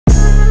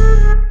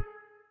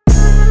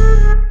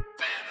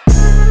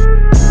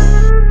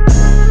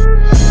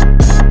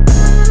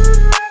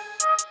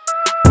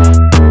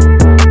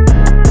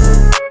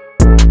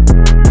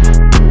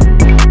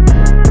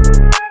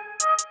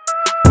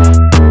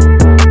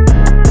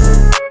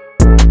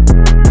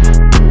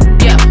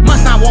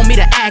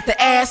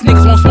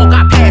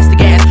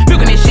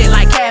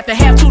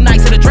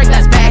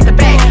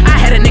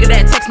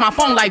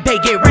like,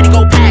 babe, get ready,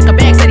 go pack a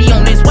bag. Said he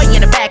on his way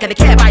in the back of the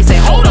cab. I said,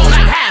 hold on,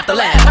 I have to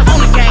laugh. On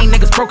the gang,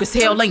 niggas broke as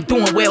hell, ain't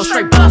doing well,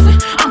 straight bluffing.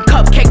 I'm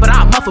cupcake, but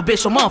I muff a bitch,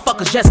 so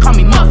motherfuckers just call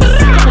me muffin.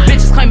 Couple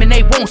bitches claiming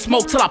they won't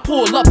smoke till I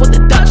pull up with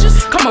the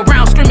Duchess. Come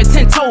around screaming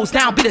 10 toes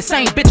down, be the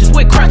same bitches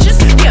with crutches.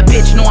 Yeah,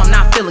 bitch, no, I'm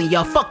not feeling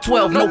ya. Fuck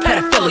 12, no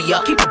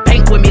pedophilia. Keep a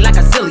bank with me like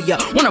a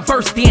zillia. Want a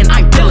verse, then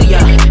I'm billing ya.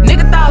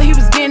 Nigga thought he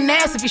was getting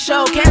ass if he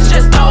showed cash,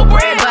 just stole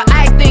bread. But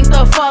I think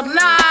the fuck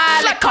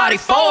nah, like Cardi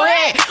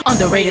forehead.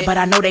 Underrated, but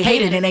I know they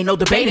hate it, and ain't no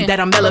debating that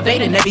I'm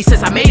elevating. Ever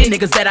since I made it,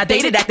 niggas that I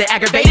dated acting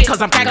aggravated,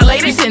 cause I'm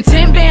calculated. You send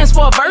 10 bands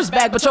for a verse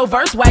back, but your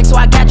verse whack, so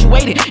I got you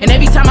waiting. And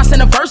every time I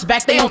send a verse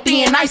back, they on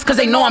thin nice, cause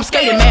they know I'm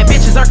skating. Mad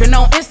bitches lurking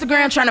on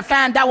Instagram, trying to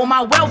find out what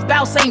my wealth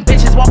bout. Same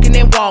bitches walking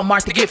in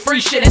Walmart to get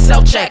free shit and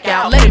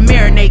self-checkout. Let it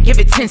marinate, give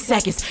it 10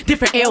 seconds.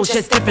 Different L's,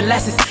 just different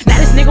lessons. Now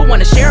this nigga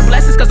wanna share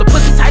blessings, cause the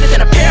pussy tighter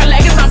than a pair of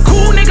leggings. I'm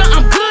cool, nigga,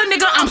 I'm good,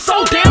 nigga, I'm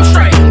so damn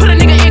straight. Put a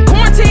nigga in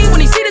quarantine, when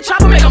he see the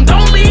chopper, make him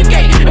don't leave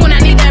gate. And when I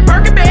need that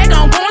Birkin bag, I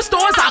don't go in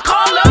stores, I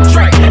call up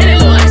Drake. And it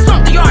look like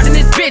something yard in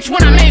this bitch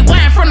when I made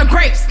wine from the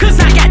grapes. Cause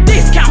I got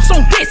discounts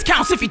on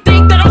discounts if you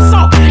think that I'm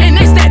soft. And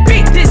it's that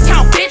big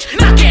discount, bitch,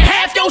 knocking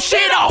half your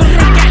shit off.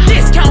 I got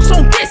discounts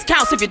on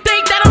discounts if you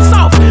think that I'm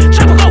soft.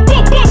 Chopper go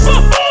boom, boom,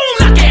 boom, boom,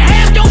 knocking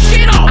half your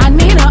shit off. I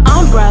need an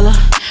umbrella,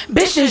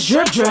 bitch, just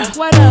drip drip.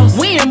 What else?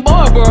 We in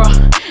Barbara,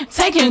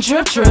 taking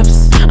drip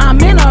trips. I'm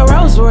in a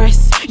Rolls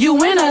Royce, you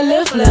in a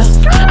lift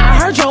lift. I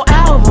heard your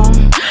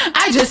album,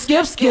 I just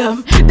skip.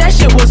 That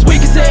shit was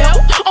weak as hell.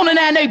 On the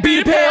 9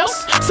 beat the pills.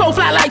 So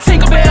fly like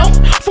Tinkerbell.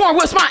 Foreign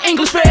what's my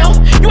English fail?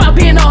 You out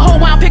being a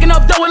hoe while I'm picking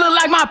up dough, it look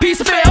like my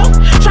piece of fail.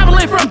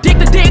 Traveling from dick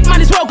to dick,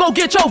 might as well go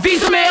get your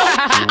visa mail.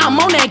 I'm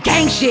on that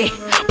gang shit,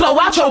 blow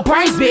out your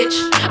brains, bitch.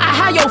 I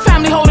hire your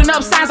family holding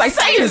up signs like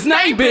say his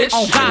name, bitch.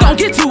 Don't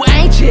get too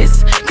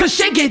anxious, cause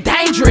shit get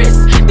dangerous.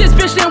 This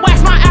bitch didn't wax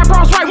my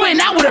eyebrows right,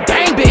 went out with a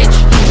bang, bitch.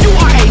 You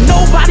are a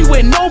nobody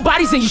with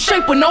nobodies and you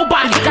shape with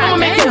nobody. I'ma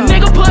make a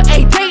nigga put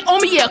a date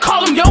on me, yeah,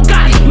 call him yo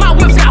Gotti. My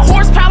whip's got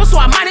horsepower, so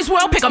I might as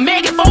well pick a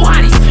man, get 4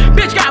 hotties.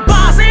 Bitch got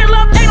bars and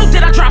love, they know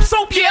did I drop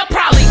soap? Yeah,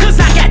 probably. Cause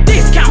I got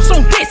discounts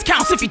on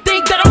discounts if you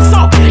think that I'm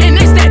soft. And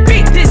it's that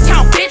big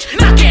discount, bitch,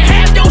 knocking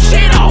half your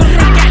shit off.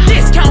 I got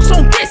discounts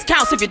on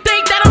discounts if you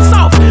think that I'm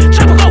soft.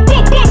 Chopper go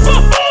boom, boom,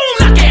 boom, boom,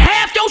 knocking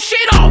half your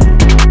shit off.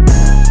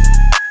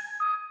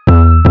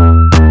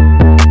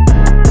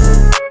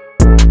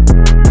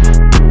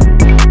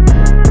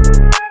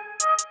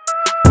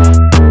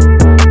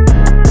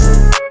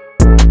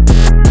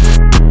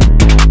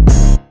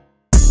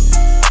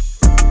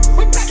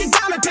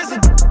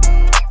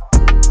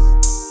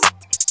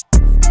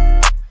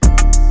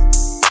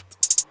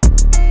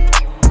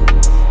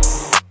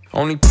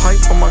 Only pipe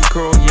for my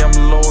girl, yeah,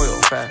 I'm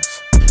loyal. Facts.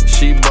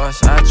 She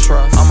bust, I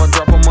trust. I'ma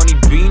drop a money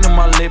bean on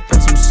my lip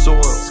and some soil.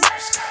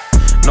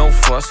 No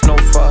fuss, no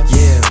fuss.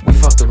 Yeah, we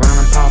fucked around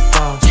and popped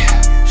off.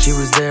 Yeah. She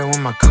was there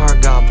when my car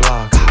got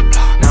blocked.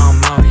 Now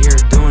I'm out here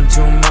doing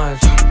too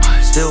much.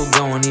 Still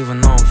going even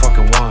though I'm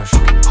fucking washed.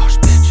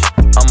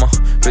 I'm a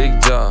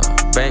big dog,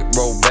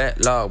 bankroll,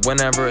 backlog.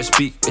 Whenever I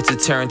speak, it's a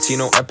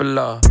Tarantino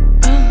epilogue.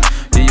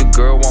 Yeah, your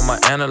girl want my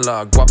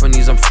analog.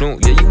 Guapanese, I'm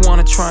fluent. Yeah, you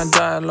wanna try and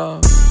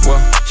dialogue? Well,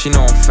 she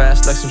know I'm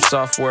fast like some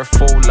software.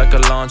 Fold like a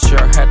lawn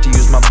chair. Had to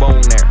use my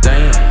bone there.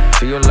 Damn,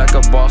 feel like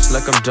a boss,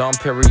 like I'm Dom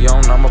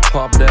Perignon. I'ma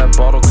pop that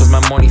bottle cause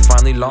my money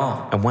finally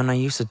long. And when I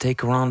used to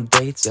take her on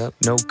dates,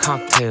 no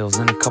cocktails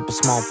and a couple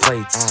small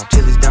plates.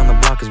 Chili's down the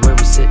block is where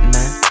we sitting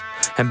at.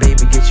 And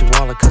baby, get your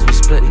wallet cause we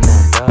splitting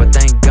that. But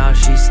thank God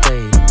she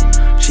stayed.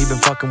 She been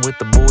fucking with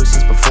the boys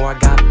since before I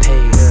got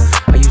paid.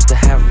 I used to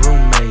have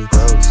roommates.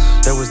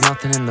 There was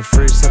nothing in the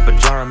fridge except a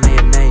jar of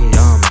mayonnaise.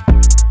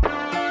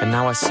 And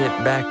now I sit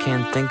back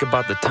and think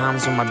about the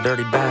times when my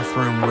dirty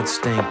bathroom would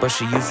stink. But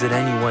she used it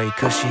anyway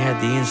cause she had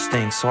the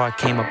instinct. So I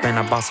came up and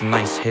I bought some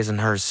nice his and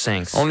her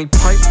sinks. Only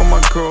pipe for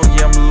my girl,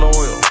 yeah, I'm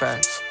loyal.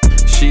 Facts.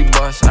 She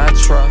bust, I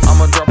trust.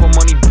 I'ma drop a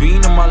money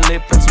bean on my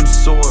lip and some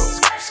soil.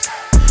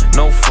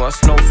 No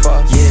fuss, no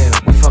fuss. Yeah,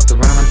 we fucked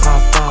around and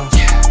popped off.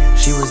 Yeah.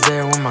 She was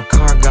there when my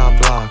car got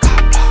blocked.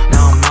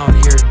 Now I'm out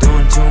here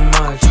doing too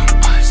much.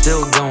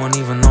 Still going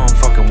even though I'm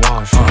fucking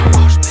washed.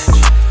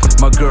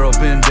 My girl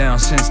been down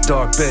since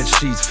dark bed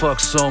sheets. Fuck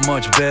so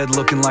much bed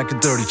looking like a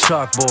dirty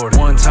chalkboard.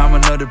 One time I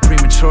nutted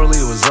prematurely,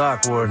 it was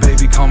awkward.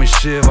 Baby call me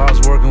Shiv, I was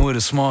working with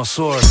a small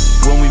sword.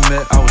 When we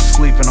met, I was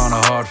sleeping on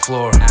a hard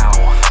floor.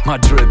 Ow. My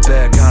drip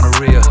bag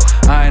gonorrhea.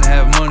 I ain't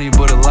have money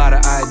but a lot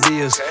of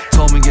ideas.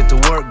 Told me get to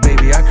work,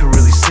 baby, I could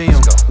really see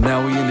him.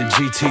 Now we in the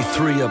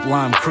GT3 up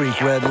Lime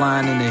Creek. Red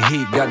line in the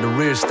heat, got the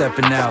rear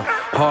stepping out.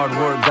 Hard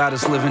work got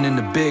us living in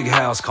the big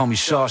house. Call me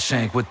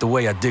Shawshank with the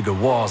way I dig her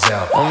walls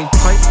out. Only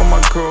pipe for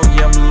my girl,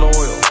 yeah, I'm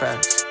loyal.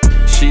 Facts.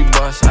 She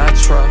bust, I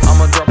trust.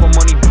 I'ma drop a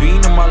money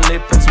bean on my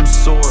lip and some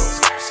soil.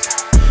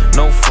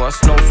 No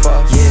fuss, no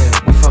fuss.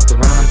 Yeah, we fucked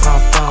around and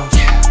popped off.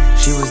 Yeah.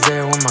 She was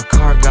there when my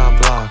car got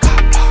blocked.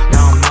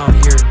 Now I'm out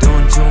here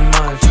doing too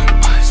much.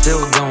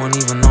 Still going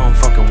even though I'm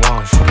fucking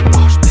washed.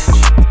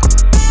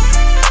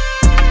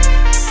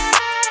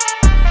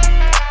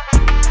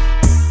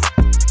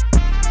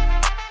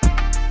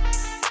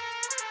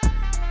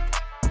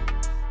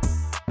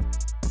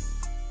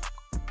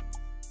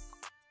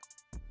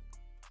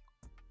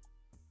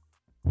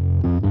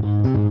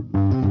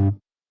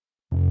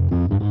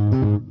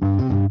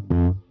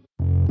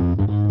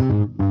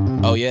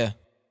 Oh yeah.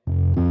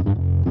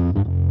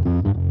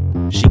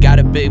 She got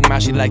a big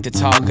mouth, she like to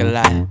talk a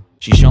lot.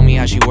 She show me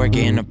how she work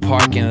it in the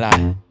parking lot.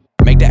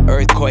 Make that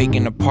earthquake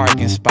in the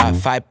parking spot.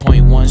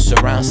 5.1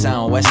 surround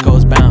sound, West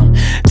Coast bound.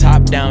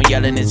 Top down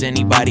yelling, is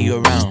anybody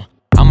around?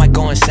 I might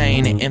go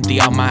insane and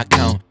empty out my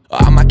account,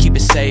 or I might keep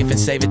it safe and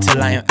save it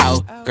till I am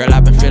out. Girl,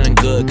 I've been feeling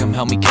good, come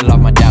help me kill off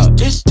my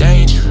doubt. It's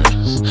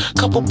dangerous.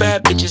 Couple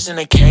bad bitches and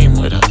they came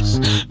with us.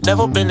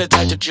 Never been the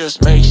type to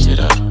just make shit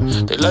up.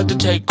 They love to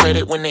take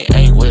credit when they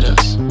ain't with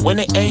us. When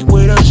they ain't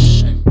with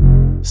us.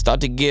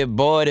 Start to get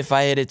bored if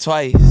I hit it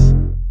twice.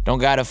 Don't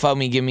gotta fuck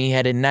me, give me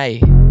head at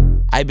night.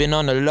 I been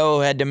on the low,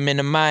 had to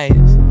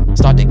minimize.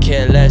 Start to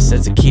care less,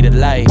 that's the key to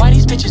life. Why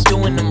these bitches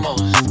doing the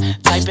most?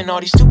 Typing all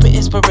these stupid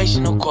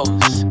inspirational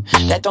quotes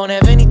that don't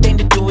have anything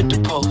to do with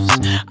the post.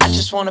 I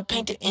just wanna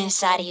paint the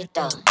inside of your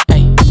thumb.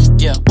 Hey,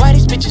 yeah. Why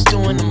these bitches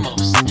doing the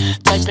most?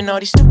 Typing all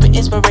these stupid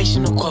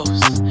inspirational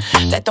quotes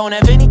that don't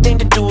have anything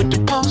to do with the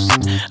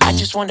post. I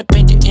just wanna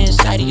paint the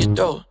inside of your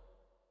throat.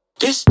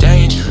 This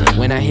dangerous.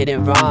 When I hit it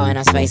raw and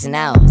I'm spacing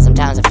out,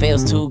 sometimes it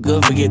feels too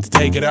good, forget to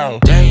take it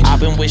out. Dangerous.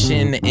 I've been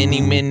wishing that any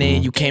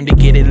minute you came to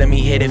get it, let me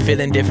hit it,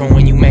 feeling different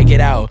when you make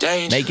it out.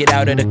 Dangerous. Make it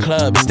out of the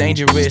club, it's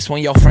dangerous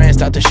when your friends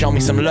start to show me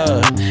some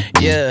love.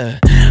 Yeah,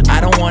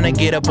 I don't wanna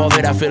get up off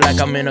it, I feel like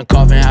I'm in a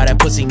coffin, how that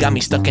pussy got me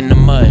stuck in the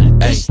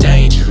mud. It's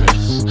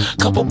dangerous.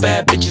 Couple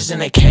bad bitches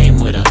and they came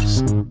with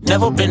us.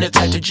 Never been the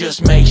type to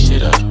just make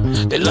shit up.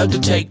 They love to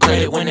take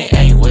credit when they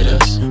ain't with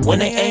us. When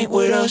they ain't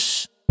with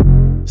us.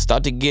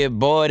 Start to get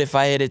bored if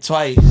I hit it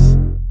twice.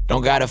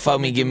 Don't gotta fuck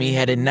me, give me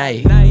head at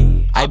night.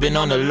 I been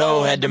on the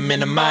low, had to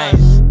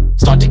minimize.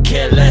 Start to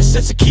care less,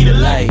 that's the key to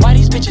life. Why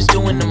these bitches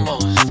doing the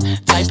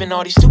most? Typing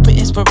all these stupid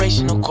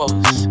inspirational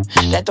quotes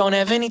that don't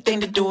have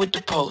anything to do with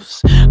the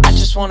post. I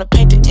just wanna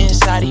paint the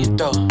inside of your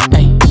throat.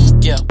 Hey,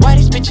 yeah. Why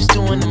these bitches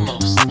doing the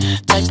most?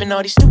 Typing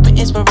all these stupid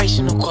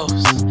inspirational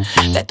quotes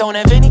that don't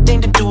have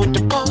anything to do with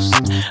the post.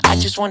 I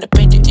just wanna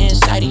paint the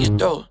inside of your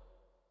throat.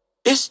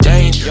 It's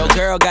dangerous. Your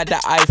girl got the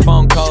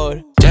iPhone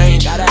code.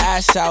 Dangerous. Got her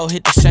ass out,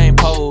 hit the same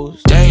pose.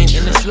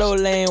 Dangerous. In the slow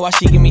lane while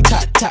she give me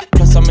top.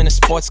 Plus I'm in a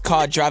sports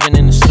car driving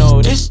in the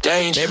snow. This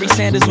dangerous. Barry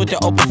Sanders with the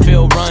open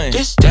field run.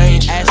 This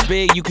dangerous. Ass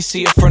big, you can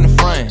see her from the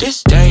front.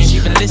 This dangerous.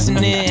 She been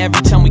listening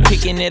every time we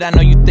kicking it. I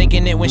know you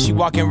thinking it when she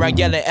walking around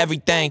yelling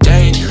everything.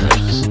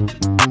 Dangerous.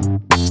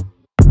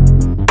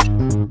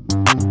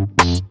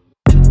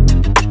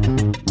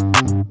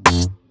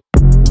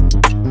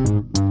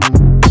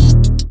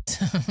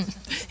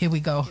 Here we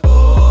go.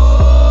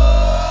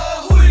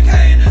 Oh, who you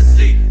came to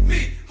see?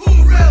 Me.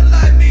 Who rap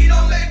like me?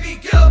 Don't make me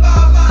get up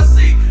out my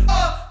seat. Who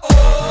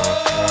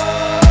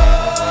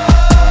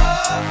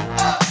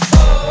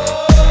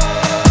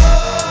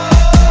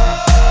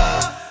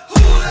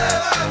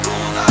let my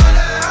goons out of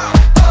the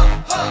house? Who let my goons out of the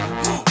house?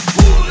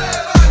 Who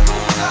let my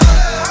goons out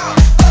of the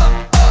house?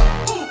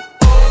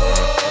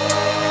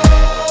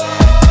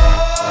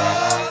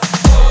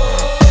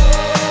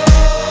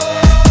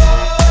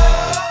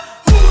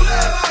 Who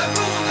are they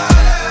talking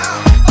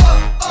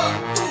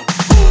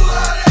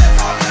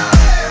out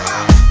their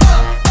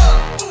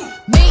mouth?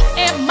 Me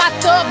and my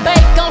thug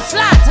babe gon'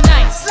 slide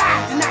tonight.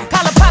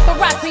 Call a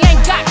paparazzi,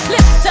 ain't got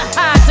clips to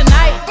hide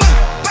tonight.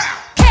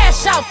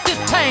 Cash out this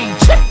plane,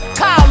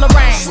 call a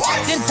rain.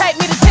 Then take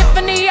me to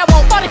Tiffany, I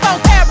want 44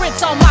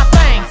 carats on my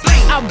things.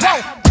 I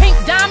wrote pink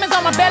diamonds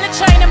on my belly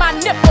chain and my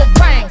nipple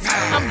rings.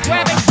 I'm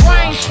grabbing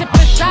brains,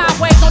 sipping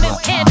sideways on this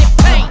candy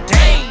paint.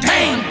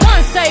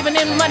 Done saving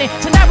them money,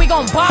 tonight we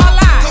gon' ball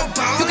out.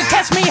 You can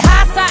catch me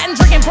high side and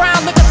drinking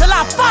brown liquor till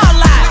I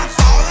fall out.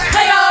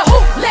 Player, who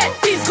let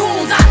these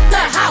goons out the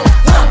house?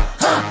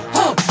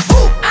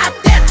 Who out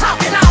there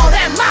talking all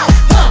that mouth?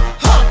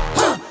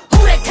 Who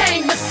that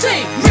came to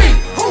see me?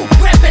 Who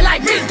rapping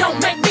like me? Don't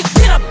make me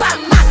get up out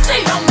my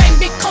seat. Don't make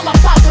me come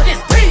up off of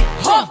this beat.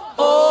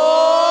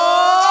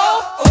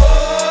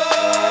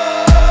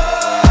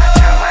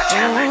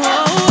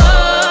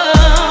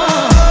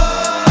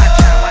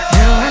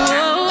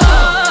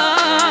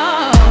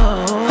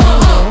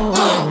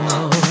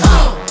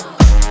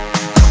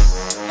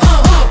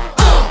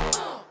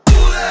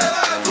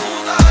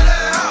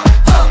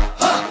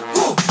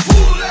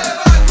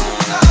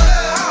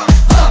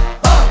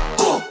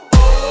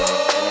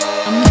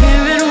 I'm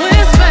hearing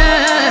whispers.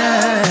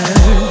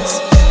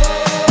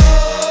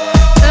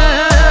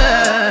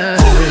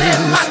 Who let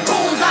my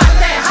goons out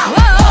there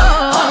house?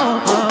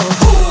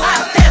 Who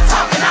out there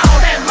talking all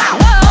that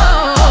mouth?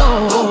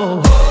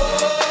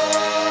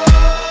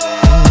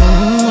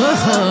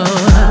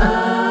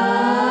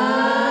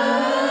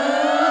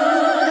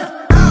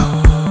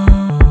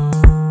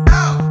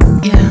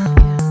 Yeah.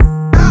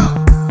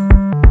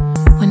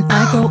 When I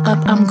grow up,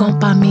 I'm gon'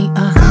 buy me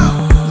a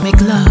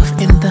make love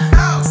in the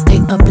stay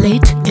up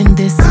late in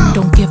this.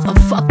 Don't give a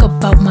fuck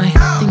about my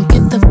then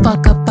get the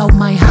fuck up out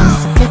my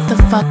house. Get the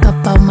fuck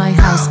up out my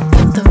house.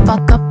 Get the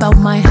fuck up out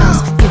my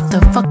house. Get the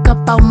fuck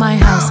up out my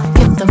house.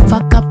 Get the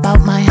fuck up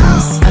out my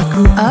house. I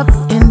grew up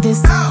in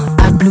this.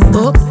 I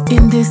blew up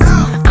in this.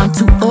 I'm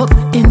too up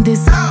in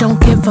this. Don't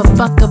give a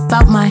fuck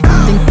about my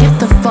then get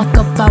the fuck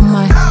up out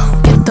my.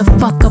 Get the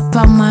fuck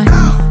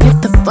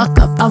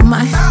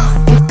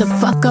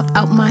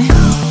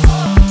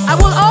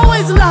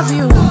always love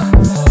you,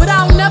 but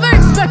I'll never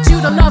expect you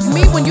to love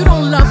me when you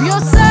don't love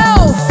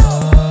yourself.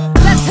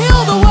 Let's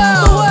heal the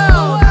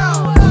world,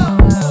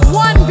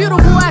 one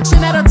beautiful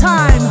action at a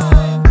time.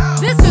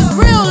 This is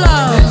real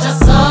love. Bend your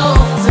soul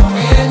to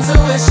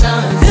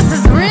intuition. This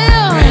is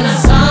real.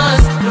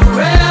 Renaissance, the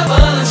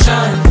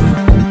revolution.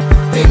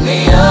 Pick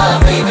me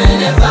up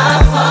even if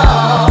I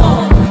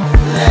fall.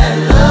 Let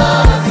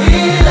love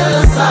heal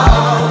us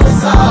all,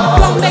 us all.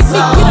 Don't make me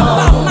get up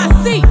out my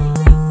seat.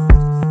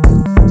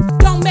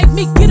 Don't make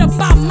me get up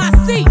out my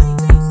seat.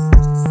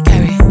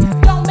 Carry.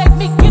 Don't make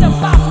me get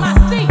up out my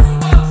seat.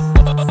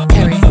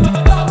 Carry.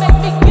 Don't make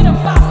me get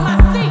up out my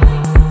seat.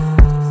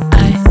 I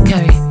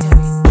carry.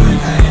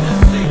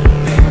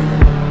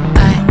 I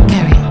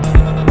carry.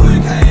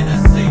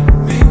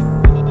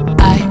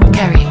 I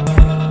carry.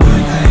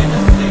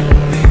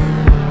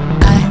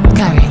 I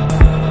carry.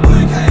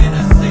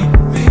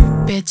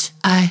 Bitch,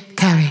 I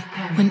carry.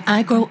 When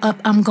I grow up,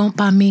 I'm gon'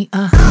 buy me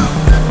a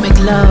make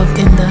love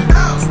in the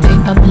stay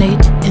up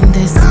late in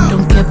this.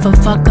 Don't give a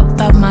fuck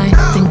about my.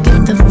 Then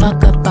get the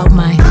fuck about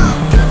my.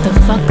 Get the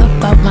fuck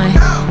about my.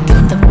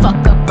 Get the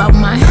fuck about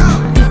my.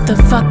 Get the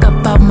fuck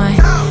about my.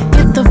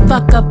 Get the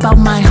fuck about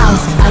my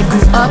house. I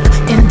grew up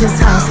in this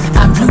house.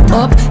 I blew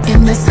up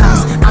in this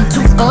house. I'm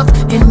too up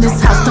in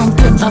this house. Don't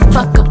give a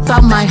fuck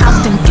about my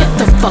house. Then get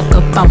the fuck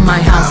about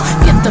my house.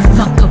 Get the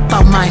fuck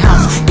about my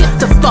house. Get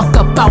the fuck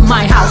about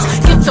my house.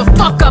 Get the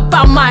fuck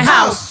about my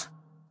house.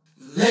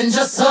 Lend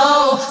your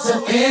soul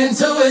to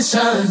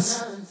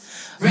intuitions.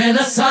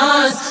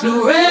 Renaissance,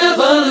 new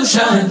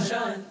revolution.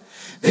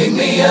 Pick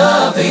me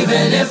up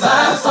even if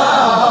I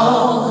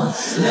fall.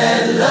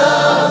 Let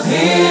love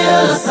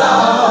heal us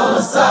all,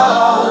 us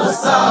all,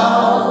 us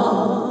all.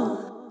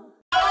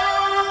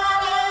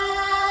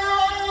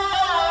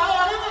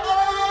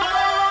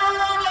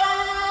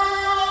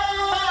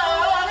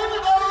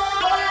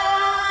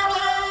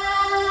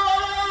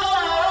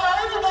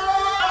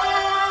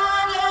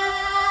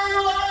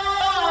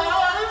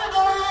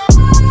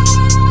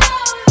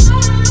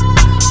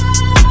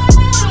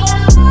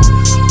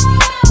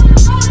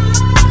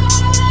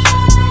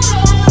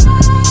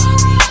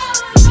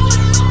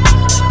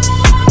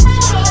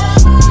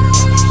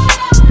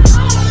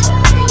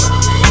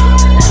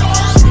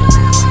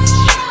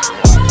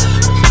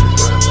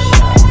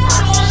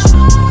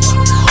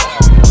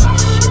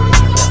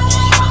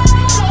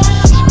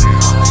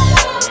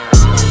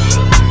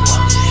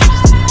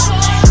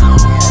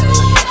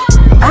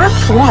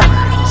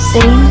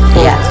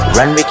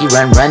 Run, Ricky,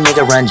 run, run,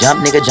 nigga, run,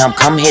 jump, nigga, jump,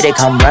 come, here they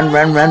come, run,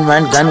 run, run,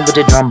 run, gun with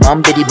the drum, bum,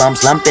 bitty bum,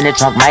 slump in the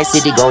trunk, my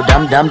city go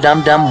dumb, dumb,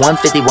 dumb, dumb,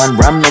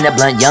 151, rum in a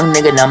blunt, young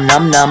nigga, numb,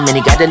 numb, numb, and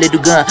he got a little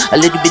gun, a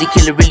little bitty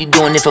killer, really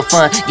doing it for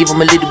fun, give him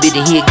a little bit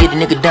and he'll get a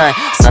nigga done,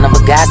 son of a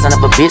guy, son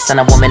of a bitch,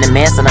 son of a woman, a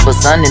man, son of a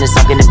son, and it's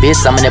sunk in the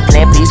bitch, I'm in the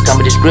plan, please come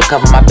with the script,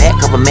 cover my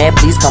back, cover man,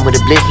 please come with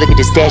the blitz, look at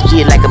this stash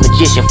shit like a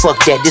magician, fuck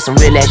that, this some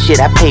real ass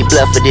shit, I pay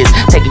blood for this,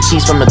 taking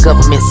cheese from the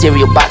government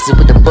cereal boxes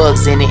with the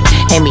bugs in it,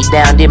 hand me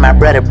down, did my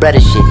brother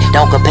shit,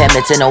 don't compare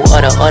me to no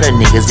other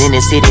niggas in the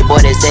city, boy,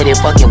 they say they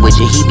fucking with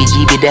you.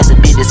 Heebie-jeebie, that's a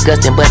bit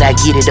disgusting, but I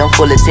get it. I'm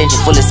full attention,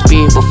 full of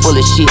spirit, but full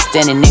of shit.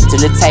 Standing next to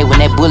the tight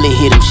when that bullet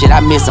hit him. Shit, I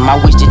miss him. I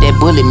wish that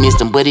bullet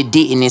missed him, but it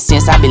didn't. And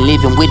since I've been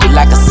living with it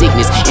like a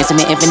sickness,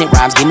 infinite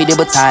rhymes, give me the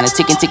baton. A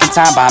ticking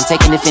time bomb,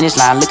 taking the finish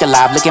line. Look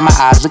alive, look in my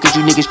eyes, look at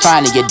you niggas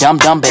trying to. You dumb,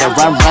 better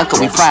run,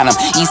 cause we frying them.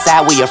 East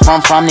side where you're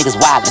from niggas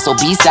wildin'. So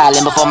be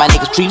silent before my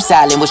niggas creep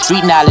silent. With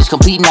street knowledge,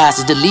 complete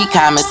nonsense, delete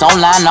comments,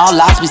 online, all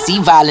lost. We see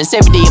violence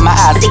every day in my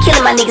eyes. They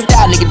killing my niggas,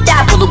 nigga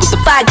die, pull up with the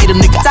fire, get them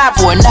nigga time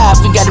for a knife.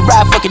 We gotta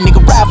ride, fucking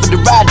nigga, ride for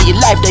the ride of your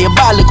life.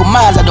 Diabolical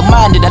minds, I don't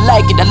mind it, I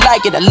like it,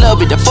 I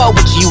love it. I fuck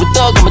with you, you a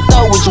thug, I'm a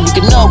thug with you. We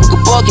can know, we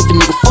can bug if a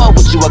nigga fuck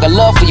with you. I got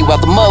love for you,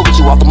 out the mud with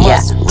you, off the mud. Yeah.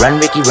 Run,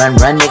 Ricky, run,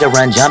 nigga,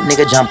 run, jump,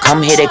 nigga, jump,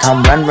 come, here they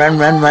come, run,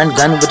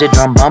 gun with the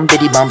drum, bum,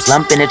 bitty bum,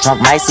 slump in the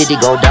trunk, my city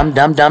go dumb,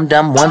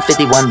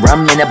 151,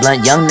 rum in a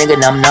blunt, young nigga,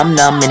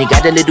 numb, and he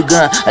got a little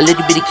gun, a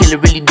little bitty killer,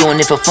 really doing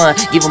it for fun.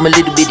 Give him a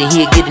little bit and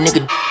he'll get a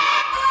nigga.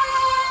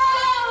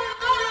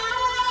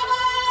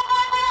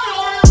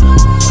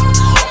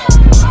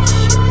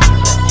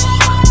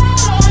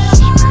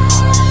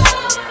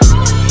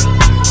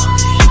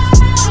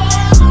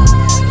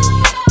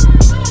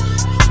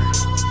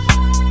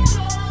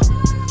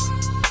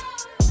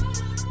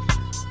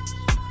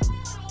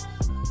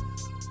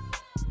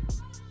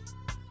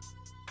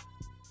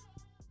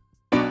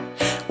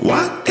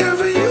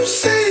 Whatever you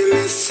say,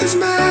 Mrs.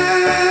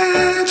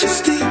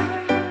 Majesty.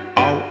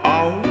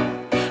 Oh.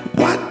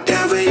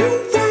 Whatever you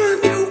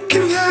want, you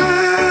can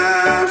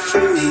have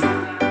from me.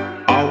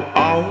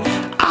 Oh.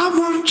 I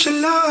want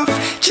your love,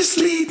 just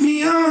lead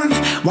me on.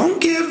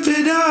 Won't give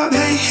it up,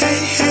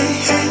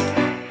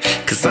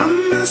 hey. Cause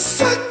I'm a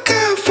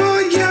sucker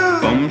for you.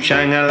 Boom,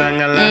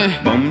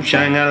 shang-a-lang-a-lang, boom,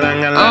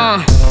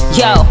 shang-a-lang-a-lang.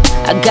 Yo,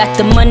 I got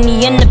the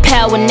money and the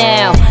power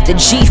now. The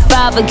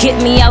G5 will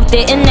get me out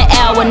there in the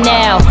hour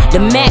now. The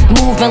Mac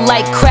moving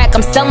like crack,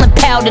 I'm selling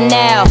powder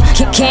now.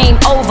 Came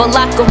over,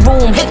 locker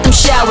room, hit them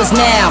showers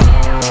now.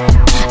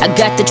 I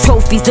got the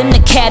trophies in the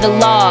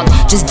catalog.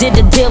 Just did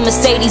a deal,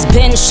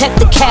 Mercedes-Benz, check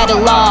the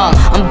catalog.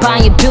 I'm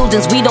buying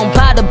buildings, we don't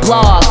buy the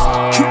blogs.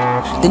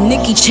 The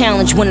Nicki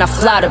challenge when I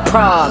fly to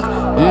Prague.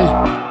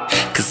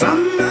 Cause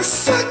I'm a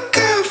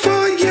sucker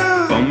for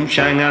ya. Boom,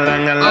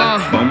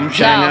 shang-a-lang-a-la, boom,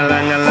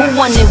 shang-a-lang-a-la. Who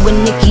want it with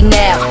Nicki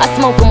now? I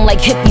smoke them like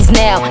hippies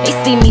now. They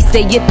see me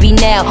say yippee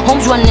now.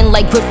 Homes running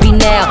like Griffey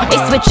now. They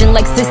switching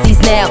like sissies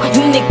now.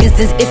 You niggas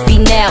is iffy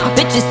now.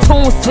 Bitches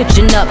tone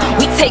switching up.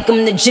 We take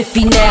them to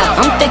Jiffy now.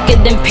 I'm thicker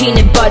than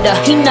peanut butter.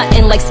 He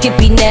nothing like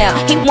Skippy now.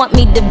 He want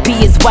me to be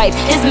his wife.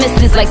 His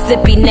missus like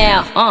Sippy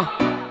now.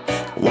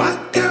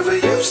 Whatever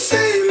you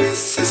say,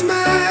 Mrs.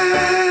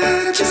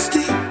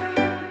 Majesty.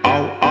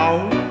 Oh,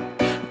 oh.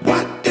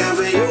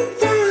 Whatever you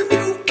want,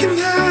 you can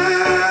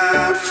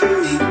have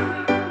from me.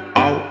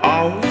 Oh,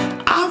 oh.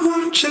 I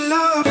want your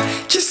love,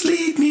 just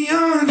lead me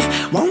on.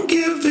 Won't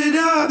give it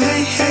up,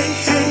 hey, hey,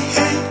 hey,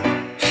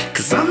 hey.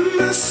 Cause I'm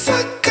a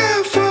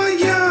sucker for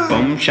ya.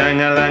 Boom,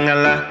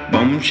 shang-a-lang-a-la,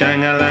 boom,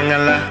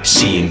 shang-a-lang-a-la.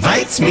 She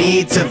invites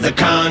me to the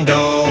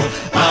condo.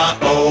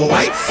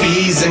 White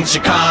fees in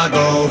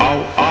Chicago.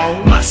 Oh,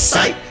 oh. My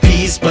sight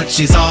piece, but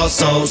she's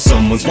also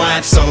someone's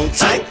wife. So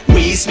tight,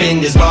 we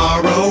spend is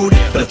borrowed.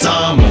 But it's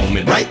our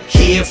moment right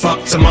here,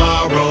 fuck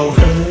tomorrow.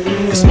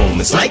 Cause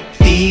moments like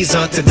these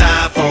are to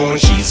die for. And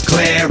she's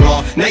clear,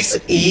 all nice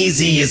and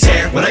easy as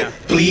hair. When I'm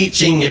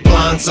bleaching it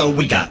blonde, so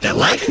we got that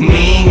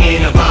lightning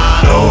in a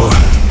bottle.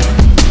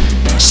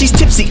 She's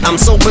tipsy, I'm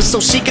sober, so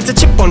she gets a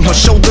chip on her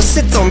shoulder.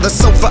 Sits on the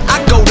sofa,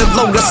 I go to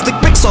load a slick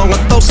Rick song or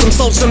throw some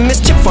soul, some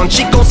mischief on.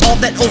 She goes, all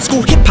that old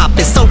school hip-hop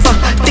is over.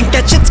 Think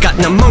that shit's got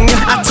pneumonia.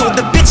 I told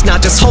the bitch, now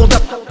just hold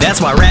up. That's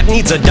why rap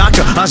needs a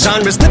doctor. Our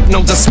genre's lip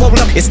nodes are swollen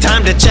up. It's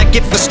time to check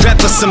if the strep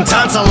or some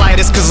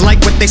tonsillitis. Cause like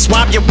what they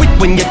swab you with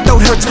when your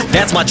throat hurts.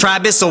 That's why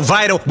tribe is so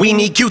vital. We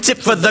need Q-tip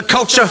for the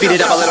culture. Beat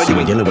it up a little, you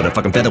ain't dealing with a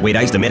fucking featherweight.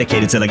 I used to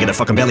medicate it till I get a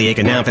fucking bellyache.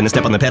 And now I'm finna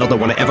step on the pedal.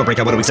 Don't wanna ever break.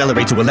 I wanna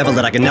accelerate to a level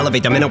that I can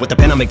elevate. I'm in it with the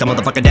pen, I'll make the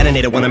motherfucker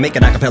detonator. Wanna make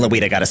an acapella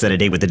wait, I gotta set a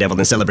date with the devil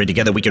and celebrate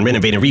together. We can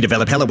renovate and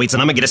redevelop hella weights,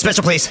 and I'ma get a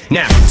special place.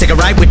 Now, take a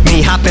ride with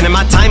me, hop into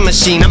my time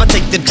machine. I'ma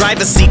take the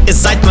driver's seat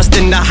as I thrust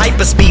into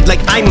hyperspeed like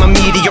I'm a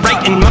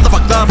meteorite. And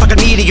motherfuck the fucking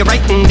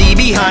meteorite in the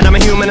behind. I'm a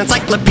human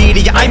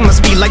encyclopedia. I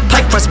must be like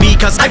pipe crust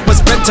because I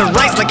was bred to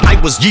rise like I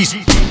was yeast.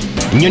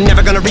 And you're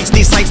never gonna reach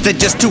these heights, they're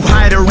just too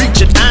high to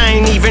reach it. I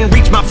ain't even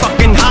reached my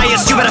fucking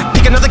highest. You better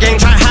pick another game,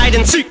 try hide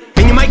and seek.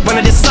 And you might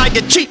wanna decide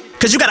to cheat,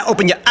 cause you gotta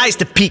open your eyes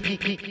to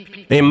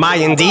peek. Am I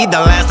indeed the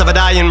last of a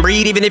dying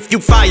breed? Even if you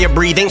fire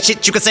breathe, ain't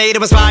shit you could say to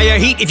inspire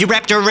heat. If you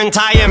wrapped your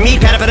entire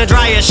meat, pad up in a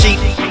dryer sheet.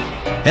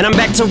 And I'm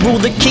back to rule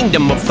the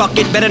kingdom, or fuck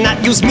it, better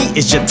not use me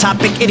as your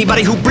topic.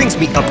 Anybody who brings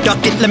me up,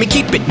 duck it, let me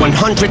keep it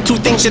 100. Two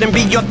things shouldn't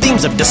be your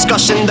themes of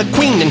discussion. The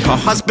queen and her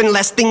husband,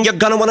 last thing you're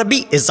gonna wanna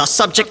be is our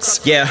subjects,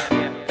 yeah.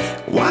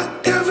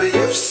 Whatever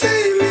you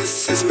say,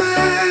 Mrs.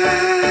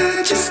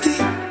 Majesty.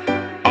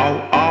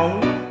 Oh, oh.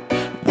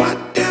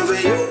 Whatever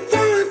you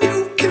want,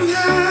 you can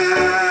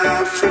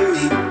have from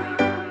me.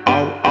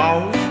 Oh,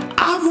 oh.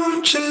 I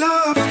want your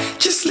love,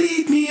 just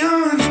lead me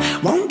on.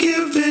 Won't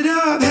give it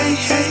up, hey,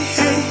 hey,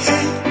 hey,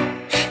 hey.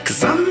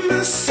 Cause I'm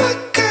a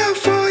sucker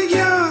for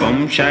ya.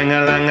 Boom,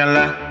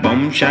 shang-a-lang-a-la,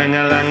 boom,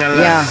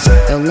 shang-a-lang-a-la.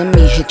 Yeah, yo, let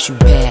me hit you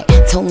back.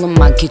 Told him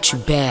I'll get you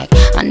back.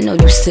 I know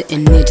you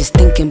sitting there just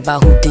thinking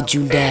about who did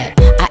you that.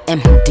 I am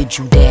who did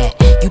you that.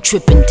 You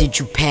trippin', did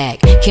you pack?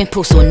 Can't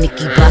post on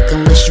Nicki Block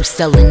unless you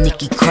sellin'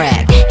 Nicki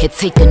crack. Here,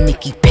 take a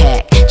Nicki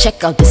pack.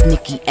 Check out this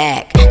Nicki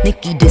act.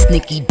 Nicki this,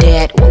 Nicki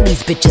that. All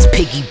these bitches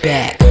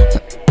piggyback.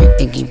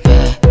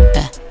 Piggyback.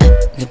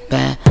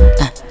 Piggyback.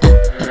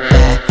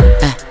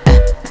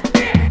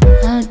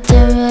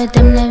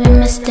 Them living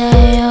my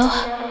style.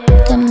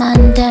 The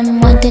man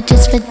them want it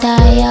just for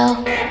die.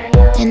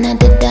 And at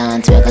the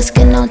dance, we got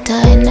skin no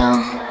tie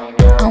now.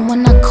 And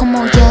when I come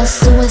out, you're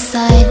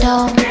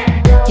suicidal.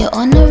 You're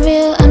on the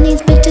real, and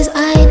these bitches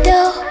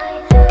idle.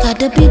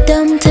 Gotta be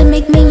dumb to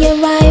make me your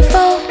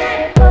rival.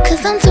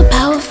 Cause I'm too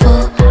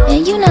powerful,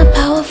 and you not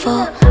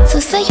powerful. So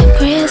say your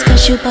prayers,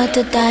 cause you about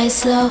to die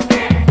slow.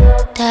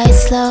 Die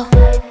slow,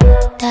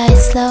 die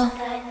slow.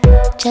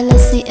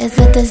 Jealousy is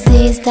a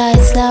disease, die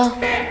slow.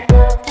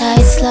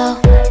 Die slow,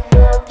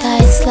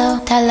 die slow.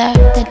 Tell her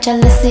that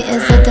jealousy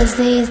is a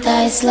disease,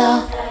 die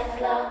slow.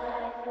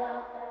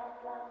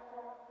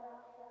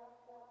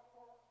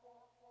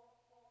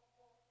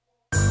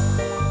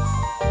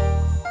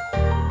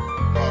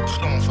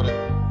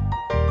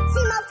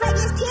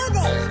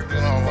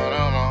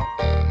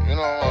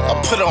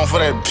 Put on for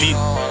that beat.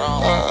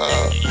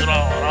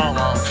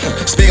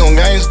 Speak on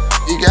games,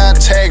 you gotta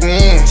tag me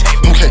in.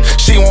 Okay,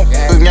 she want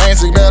the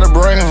games, you better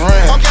bring a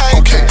friend. Okay,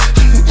 okay,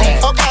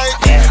 okay, okay,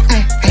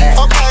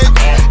 okay.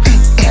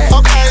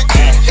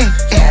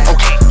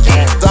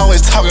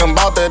 Always talking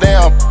about the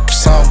damn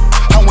song.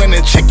 I went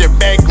and checked your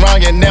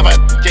background, you never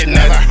get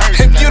nothing.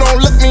 If you don't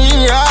look me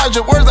in your eyes,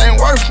 your words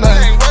ain't worth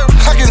nothing.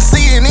 I can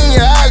see it in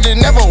your eyes, you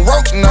never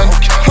work nothing.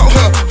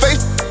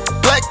 Face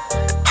black,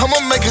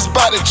 I'ma make his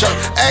body jerk.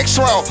 Axe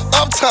round,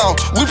 uptown,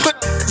 we put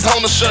this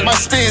on the shirt. Might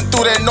spin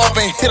through that north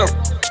and hit a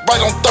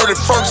right on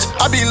 31st.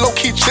 I be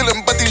low-key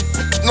chillin', but these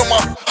know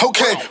my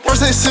okay. First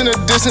they send a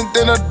distant,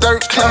 then a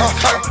dirt come.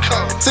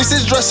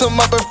 6's dress him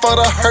up before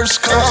the hearse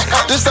come.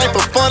 This ain't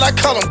for fun, I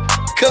call him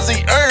cause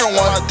he earned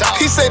one.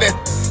 He say that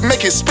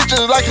make his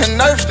pictures like a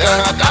Nerf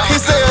gun. He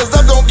says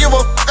I don't give a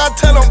fuck, I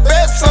tell him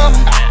bet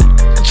something.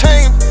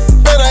 Chain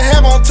better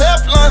have on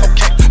Teflon.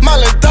 My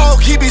little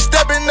dog, he be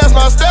stepping, that's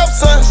my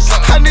stepson.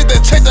 I need to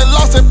check the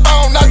lost and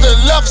found, not the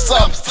left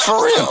some.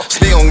 For real.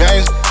 Speak on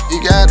games, you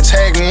gotta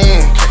tag me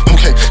in.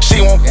 Okay, she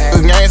want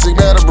the games, you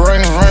better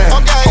bring a friend.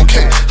 Okay,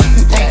 okay,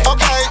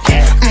 okay,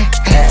 okay.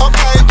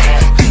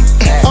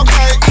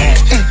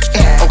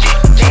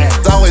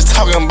 Always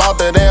talking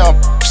about that damn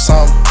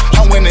something.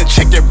 I went and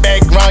checked your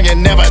background, you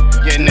never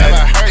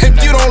heard.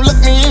 If you don't look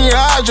me in your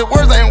eyes, your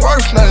words ain't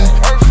worth nothing.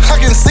 I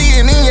can see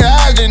it in your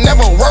eyes, you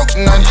never work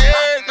nothing.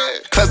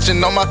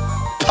 Clutching on my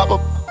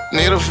pop-up,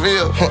 need a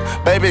feel.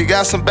 Baby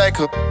got some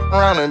backup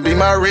around and be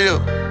my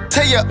real.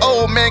 Tell your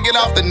old man get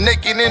off the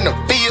naked in the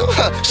field.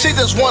 She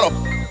just wanna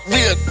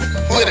real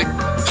with it.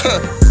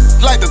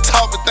 Like to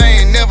talk, but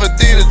they ain't never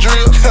did a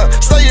drill.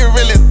 So you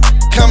really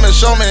come and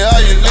show me how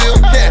you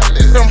live.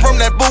 I'm from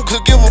that boot,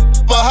 could give a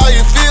about how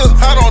you feel.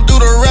 I don't do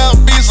the rap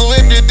beat, so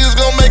if you this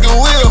gon' make a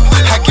wheel.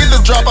 I get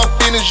the drop, I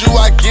finish you,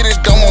 I get it,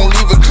 don't wanna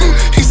leave a clue.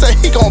 He say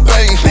he gon'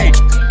 bang who?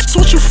 So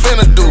what you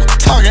finna do?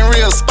 Talking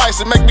real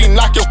spicy, make me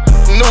knock your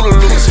noodle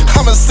loose.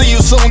 I'ma see you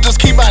soon,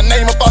 just keep my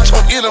name about your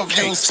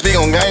interviews. Speak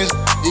on games,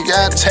 you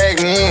gotta tag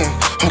me in.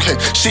 Okay,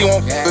 she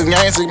want the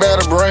games, you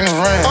better bring a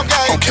friend.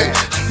 Okay, okay,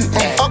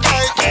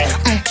 okay,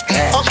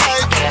 okay,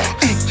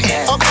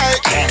 okay.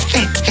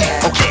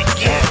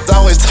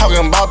 Always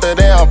talking about that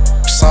damn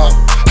song.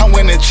 I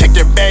went and checked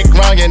your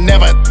background, you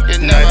never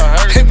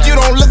heard. If you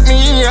don't look me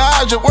in your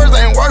eyes, your words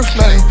ain't worth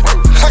nothing.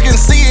 I can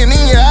see it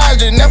in your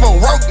eyes, you never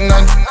work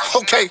nothing.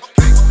 Okay.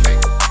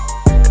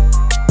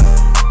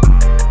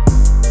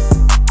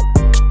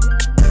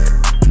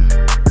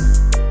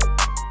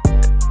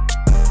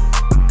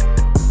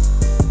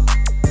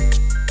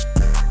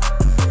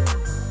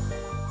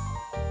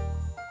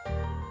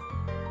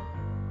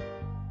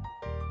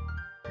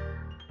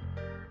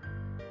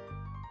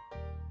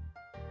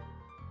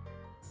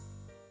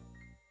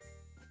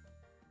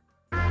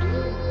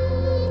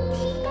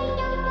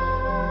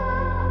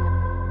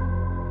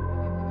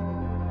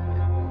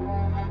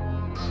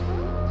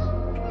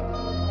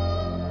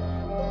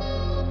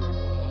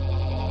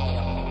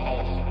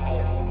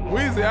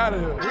 Weezy out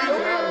of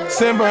here.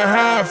 Sitting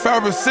behind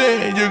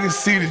 5%, you can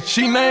see the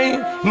cheat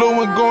name. Lil'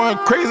 one going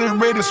crazy,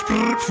 ready to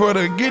split for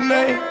the get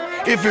name.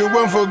 If it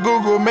wasn't for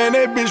Google, man,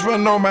 that bitch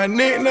wouldn't know my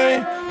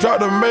nickname. Dropped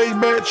the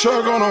Maybach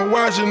truck on a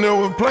watch and it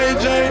was plain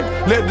Jane.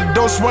 Let the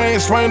door swing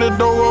the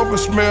door open,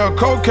 smell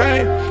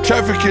cocaine.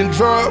 Trafficking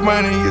drug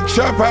money, you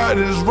chop out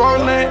this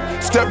rolling.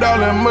 Stepped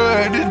out in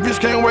mud, this bitch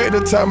can't wait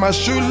to tie my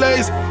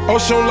shoelace.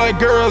 Ocean like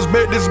girls,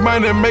 bet this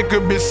money make a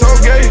bitch so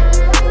gay.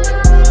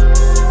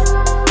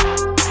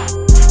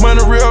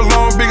 Money real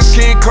long, biggest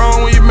King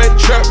Kong when you make the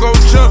trap go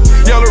jump.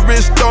 Yellow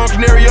wrist stone,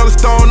 canary yellow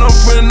stone, I'm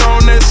putting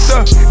on that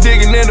stuff.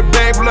 Digging in the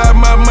bank, pull out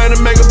my money,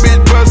 make a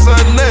bitch bust a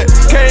nut.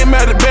 Came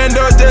out the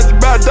bando just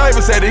about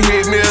diapers, had to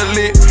hit me a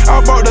lick.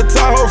 I bought the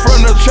Tahoe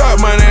from the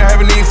trap money,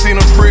 haven't even seen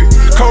a brick.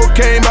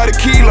 Cocaine by the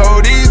kilo,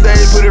 these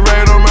days put it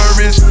right on my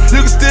wrist. You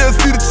can still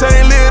see the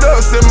chain lit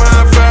up, set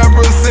mine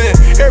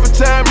 5%. Every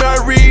time I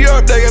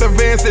re-up, they got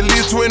advance at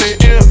least 20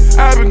 M.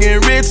 I been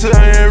getting richer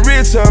and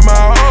richer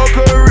my whole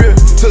career.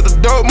 Took the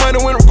dope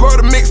money when I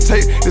recorded a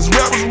mixtape. This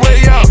rap was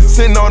way out.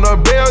 Sitting on a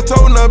bell,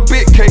 toting a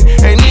big cake.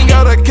 Ain't even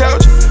got a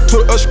couch.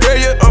 To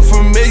Australia,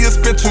 unfamiliar.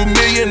 Spent $2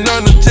 million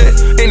on the jet.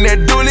 In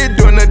that dually,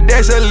 doing the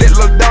dash. I let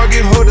little dog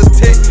get hold of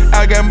tech.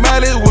 I got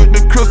mileage with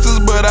the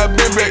crystals, but I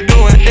been back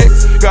doing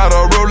X. Got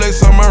a Rolex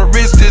on my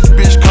wrist. This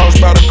bitch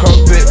cost by the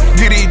Corvette.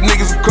 Get these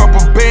niggas a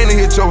couple bands and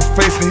hit your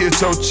face and hit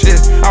your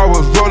chest. I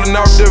was rolling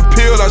off the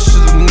pill. I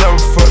should've never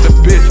fucked a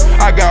bitch.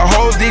 I got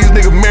hoes, these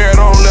niggas married.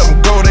 I don't let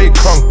them go, they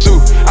come through.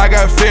 I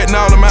got fat and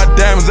all of my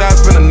diamonds, I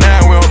spend a 9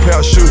 on a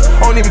pair of shoes.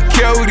 Don't even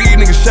care who these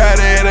niggas shot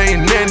at,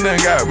 ain't nothing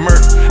got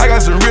murked. I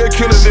got some real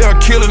killers, they'll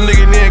kill a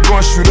nigga, then go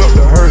and shoot up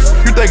the hearse.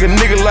 You think a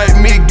nigga like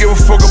me give a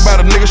fuck about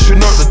a nigga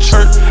shooting up the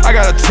church? I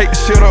gotta take the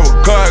shit over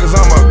God, cause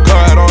I'm a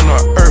god on the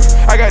earth.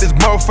 I got this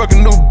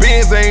motherfucking new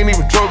Benz, I ain't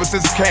even drove it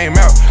since it came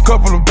out.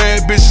 Couple of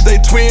bad bitches,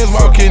 they twins,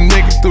 walking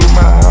naked through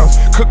my house.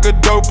 Cook a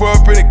dope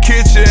up in the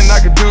kitchen,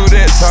 I can do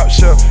that top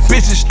shelf.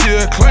 Bitches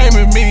still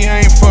claiming me,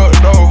 I ain't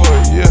fucked over,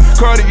 yeah.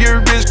 Cartier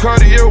wrist,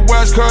 Cartier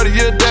watch,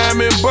 Cartier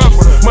diamond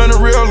buffer. Money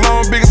real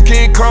long, biggest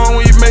King Kong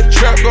when you make the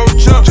trap go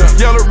jump.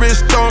 Yellow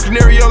wrist stone,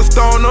 canary yellow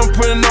stone, I'm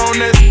putting on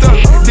that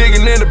stuff.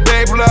 Digging in the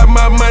bank, pull out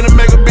my money,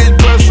 make a bitch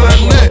bust a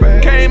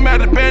nut. Came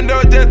out the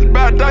bando just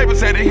about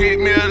diapers, had to hit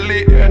me a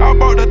lick. I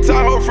bought the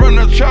Tahoe from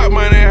the trap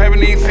money,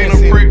 haven't even seen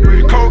a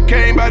brick.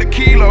 Cocaine by the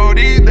kilo,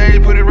 these days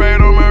put it right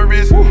on my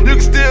wrist. You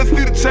can still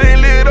see the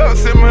chain lit up,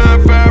 sit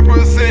behind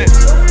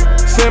 5%.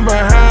 Sitting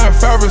behind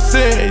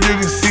 5%, you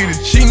can see the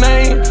cheat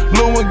name.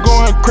 Lil' one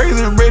going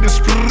crazy, ready to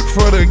split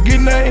for the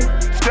get name.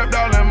 Stepped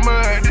out in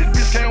mud, this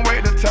bitch can't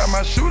wait to tie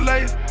my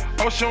shoelace.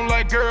 Ocean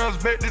like girls,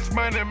 bet this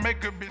money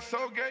make a bitch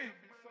so gay.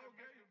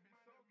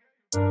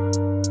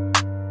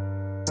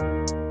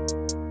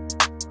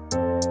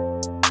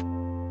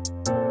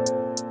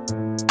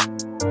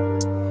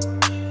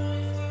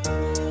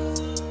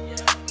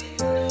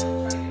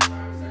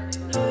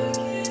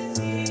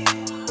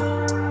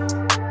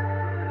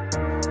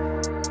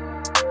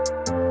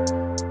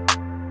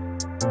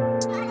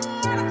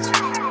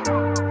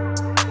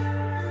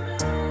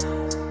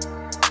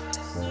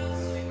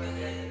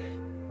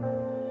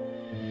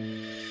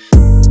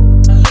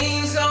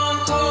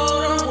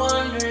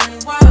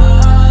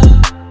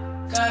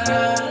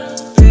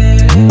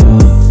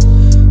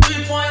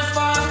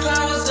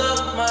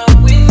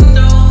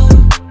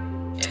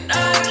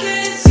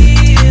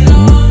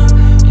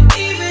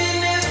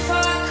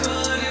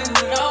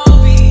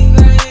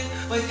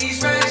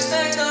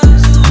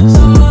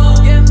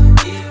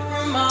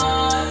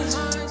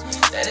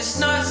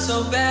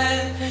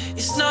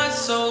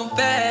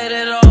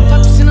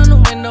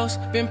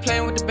 Been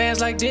playing with the bands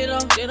like Ditto.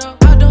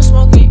 I don't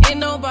smoke it, ain't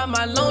no by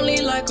my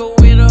lonely like a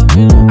widow.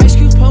 Ice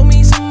cubes pour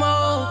me some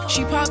more.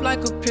 She pop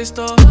like a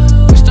pistol.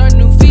 We start a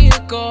new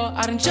vehicle.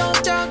 I done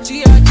jumped out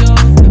G.I. Joe.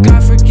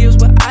 God forgives,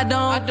 but I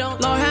don't.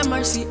 Lord have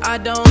mercy, I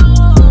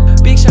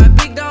don't. Big shot,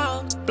 big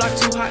dog. Block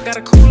too hot,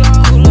 gotta cool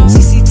off.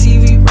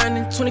 CCTV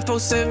running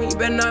 24/7. You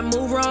better not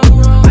move wrong.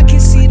 I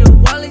can see the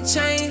wallet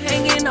chain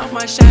hanging off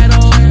my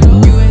shadow.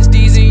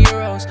 USDs and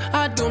euros.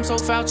 I do them so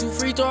foul, 2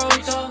 free throws.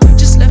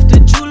 Just left the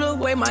jeweler,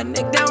 weigh my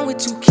neck down with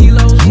 2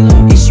 kilos.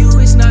 Issue,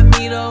 it's not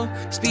me though.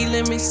 Speed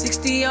limit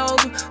 60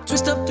 over.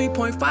 Twist up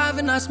 3.5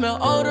 and I smell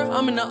odor.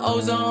 I'm in the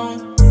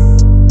ozone.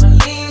 My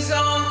lean's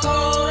on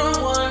cold,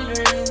 I'm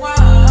wondering why.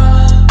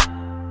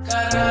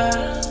 Got out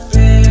of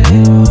bed.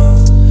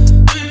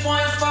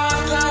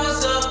 3.5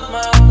 clouds up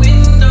my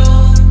window,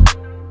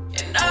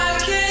 and I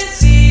can't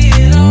see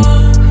it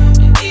all.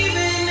 And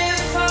even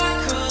if I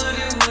could,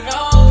 it would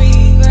all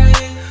be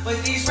great.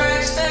 But these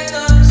racks stack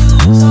up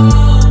too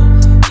tall.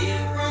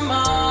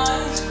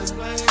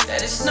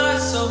 It's not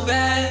so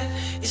bad,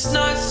 it's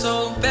not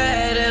so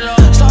bad at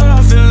all. Started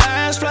off in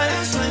last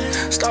place,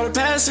 started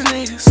passing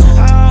niggas.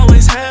 I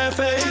always had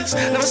faith,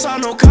 never saw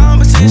no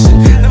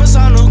competition, never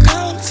saw no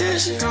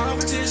competition.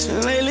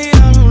 Lately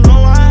I don't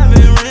know why I've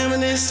been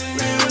reminiscing.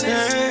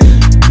 Yeah.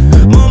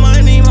 More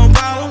money, more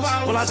problems.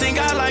 Well, I think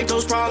I like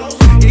those problems.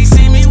 You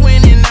see me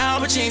winning now,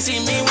 but you ain't see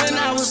me when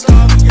I was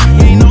starving. You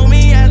ain't know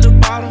me at the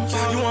bottom.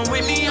 You weren't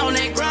with me on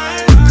that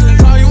grind. Couldn't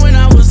call you when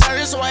I was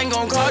hurt, so I ain't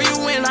gon' call you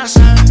when I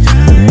shine.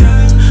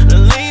 The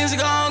lane's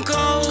gone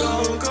cold.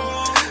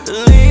 The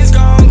lane's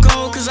gone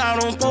cold, cause I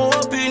don't pull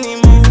up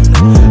anymore.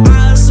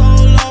 Eyes so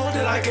low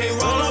that I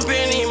can't roll up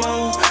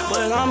anymore.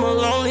 But I'm a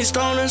lonely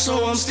stoner,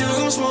 so I'm still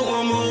gon' smoke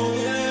one more.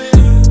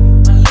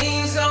 My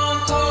lean's gone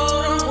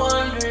cold, I'm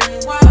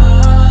wondering why.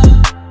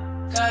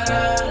 Got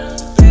out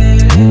of bed.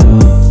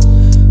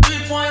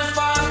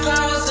 3.5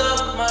 clouds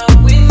up my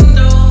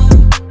window,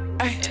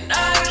 and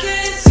I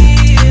can't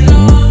see it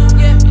all.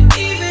 And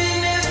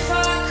even if I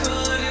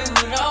could, it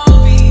would all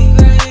be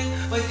great.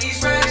 But these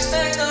racks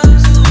stack up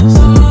too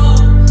tall.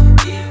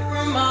 It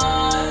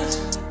reminds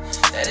me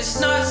that it's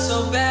not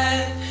so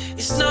bad,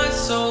 it's not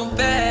so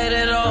bad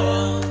at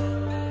all.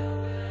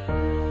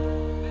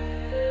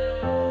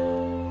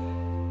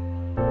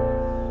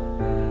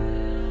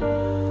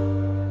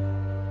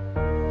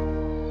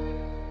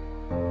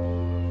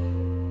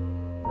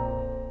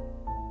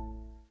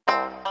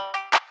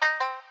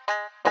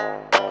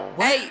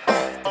 Hey,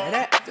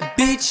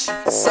 bitch,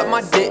 suck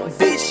my dick,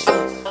 bitch.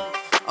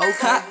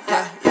 Okay,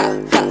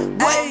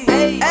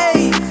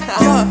 hey,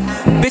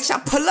 bitch, I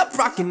pull up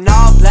rockin'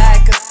 all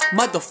black.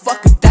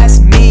 Motherfucker, that's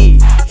me.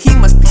 He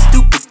must be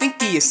stupid,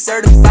 think he is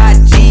certified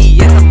G.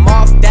 And I'm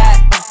off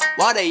that,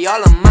 while they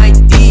all on my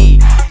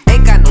D.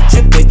 Ain't got no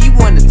drip, but he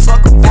wanna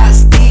talk about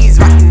steez.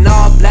 Rockin'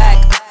 all black,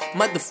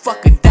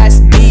 motherfucker, that's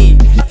me.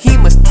 He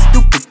must be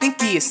stupid,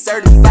 think he is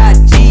certified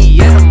G.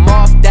 And I'm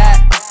off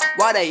that,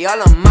 while they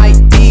all on my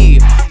D.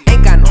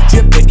 Ain't got no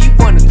drip, but he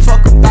wanna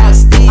talk about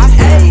steez. I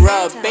hit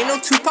rub, ain't no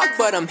Tupac,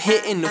 but I'm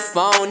hitting the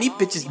phone. These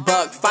bitches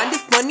buck, find it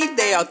funny,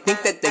 they all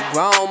think that they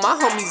grown. My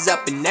homies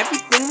up and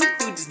everything we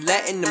do, just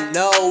letting them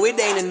know it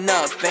ain't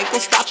enough. Ain't gon'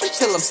 stop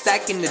until I'm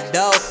stacking the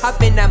dough. I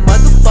been that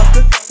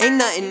motherfucker, ain't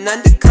nothing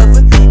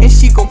undercover. And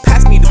she gon'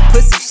 pass me the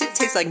pussy, shit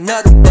tastes like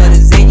Nutter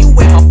Butters. And you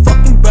ain't my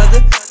fucking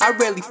brother, I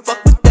rarely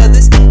fuck with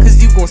others.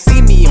 Cause you gon'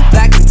 see me in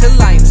black until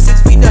I am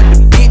 6 feet under,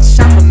 bitch.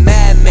 I'm a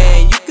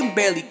madman, you can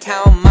barely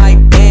count my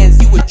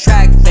bands. You a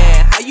track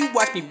fan, how you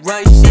watch me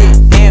run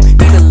shit? Damn,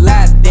 need a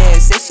lap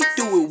dance. Say she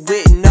do it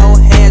with no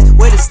hands.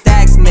 Where the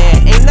stacks,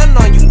 man? Ain't none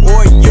on you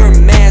or your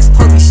mans.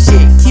 Holy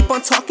shit, keep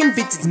on talking,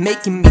 bitches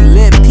making me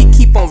limp. He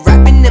keep on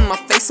rapping in my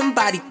face,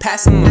 somebody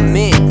passing my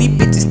mint. These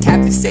bitches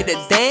capping, say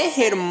that they ain't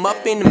hit them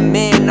up in a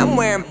man. I'm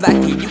wearing black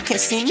and you can't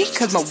see me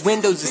cause my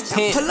windows is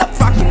tint. Pull up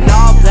rockin'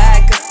 all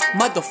black,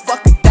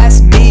 motherfucker,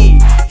 that's me.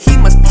 He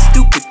must be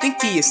stupid,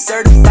 think he is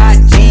certified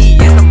G.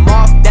 And I'm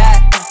off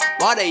that,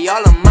 while they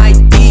all on my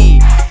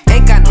D.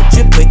 Ain't got no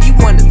drip, but he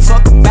wanna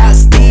talk about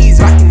steez.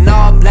 Rockin'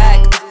 all black,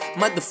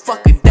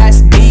 motherfucker, that's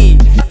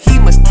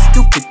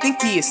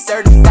think he a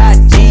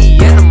certified G.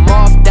 And I'm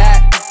off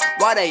that,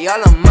 why they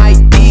all on my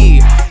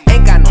D?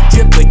 Ain't got no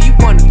drip, but he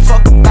wanna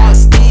talk about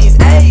steez,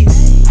 ayy.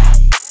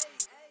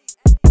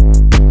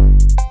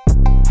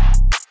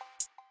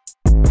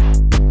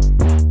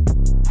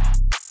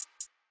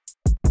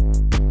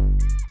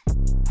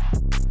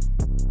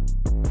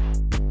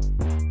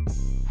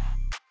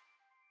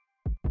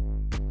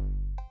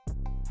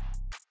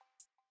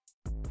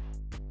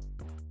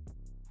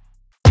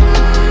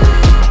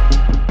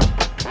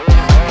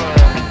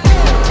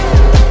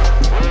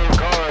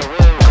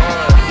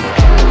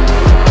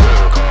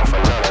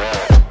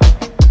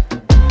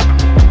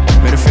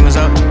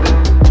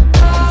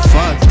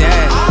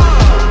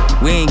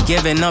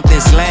 Giving up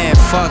this land,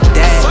 fuck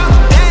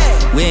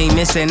that. We ain't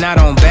missing out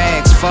on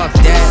bags, fuck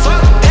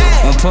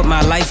that. Won't put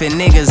my life in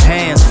niggas'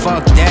 hands,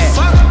 fuck that.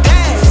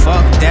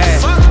 Fuck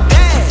that,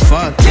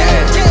 fuck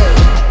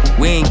that.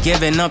 We ain't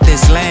giving up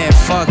this land,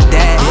 fuck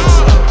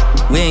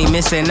that. We ain't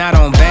missing out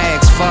on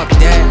bags, fuck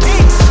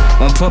that.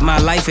 Won't put my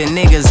life in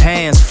niggas'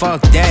 hands,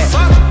 fuck that.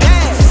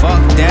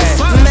 Fuck that,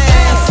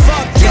 man,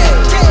 fuck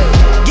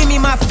that. Give me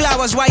my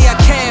flowers while you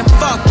can,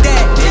 fuck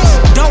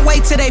that. Don't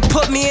wait till they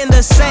put me in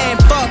the sand,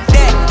 fuck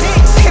that.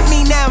 Hit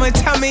me now and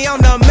tell me I'm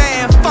the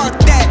man, fuck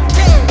that.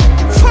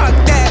 Fuck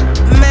that,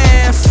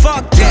 man,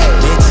 fuck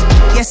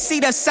that. You see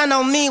the sun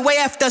on me way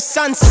after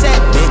sunset.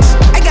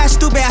 I got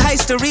stupid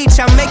heights to reach,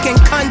 I'm making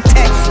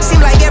contact.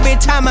 Seem like every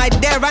time I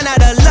dare run out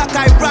of luck,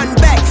 I run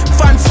back.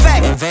 Fun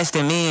fact, invest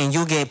in me and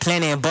you get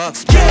plenty of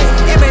bucks.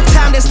 Every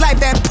time this life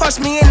that pushed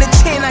me in the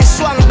chin, I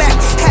swung back.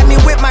 Had me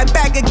with my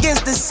back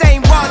against the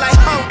same wall like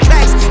hung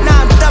clacks.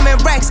 Now I'm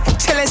thumbing racks,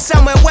 chilling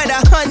somewhere where the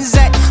Huns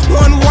at.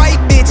 One white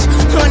bitch,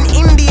 one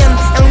Indian,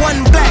 and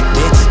one black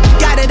bitch.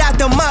 Got it out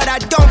the mud, I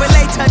don't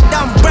relate to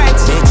dumb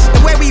brats.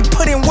 The way we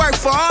put in work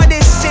for all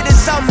this shit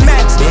is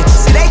unmatched.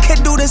 See, they could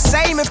do the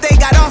same if they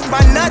got off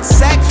my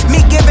nutsack.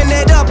 Me giving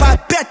it up,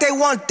 I bet they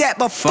want that,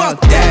 but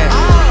fuck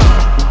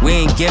that.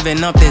 We ain't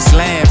giving up this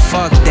land,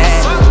 fuck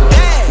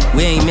that.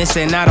 We ain't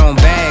missing out on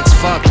bags,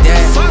 fuck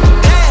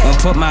that. Won't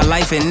put my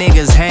life in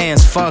niggas'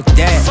 hands, fuck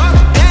that.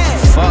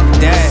 Fuck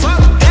that,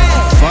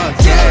 fuck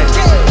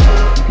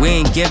that. We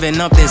ain't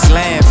giving up this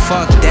land,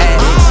 fuck that.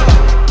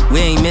 We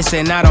ain't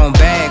missing out on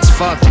bags,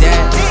 fuck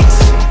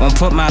that. Won't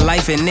put my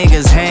life in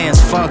niggas' hands,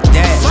 fuck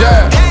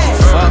that.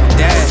 Fuck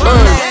that.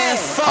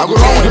 I go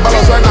wrong with the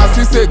balance right now.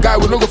 See, say, guy,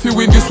 we no go feel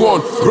win this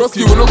one.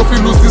 Broski, we no go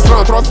feel lose this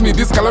round. Trust me,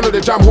 this calendar they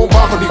jam home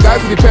bar for the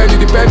guys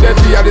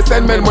independently. I they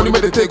send men money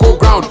when they take go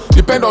ground.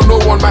 Depend on no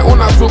one, my own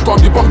has so come.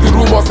 Debunk the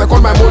rumor,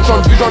 second my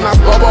motion, vision has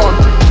stubborn.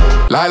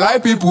 Lie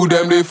people,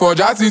 them they forge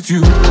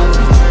attitude.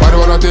 Why they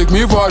wanna take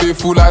me for a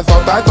fool? I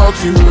thought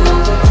you.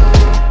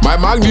 My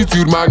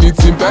magnitude, man,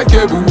 it's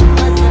impeccable.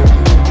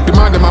 The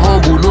man them a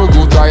humble, no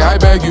go try, I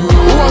beg you.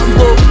 Who wants to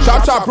go?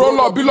 Sharp, roll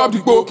up, build up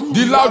the go.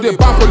 The loud, they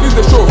bang, police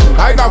the show.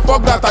 I got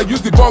fuck that, I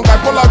use the bunk, I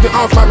pull out the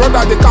ounce. My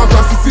brother, they count,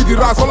 and see the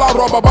rats. All out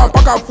rubber band,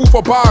 pack and food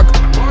for bag.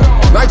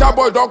 Niger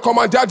boy, don't come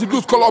and daddy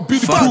lose color, be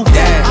the fuck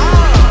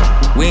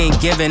that. We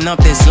ain't giving up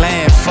this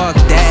land, fuck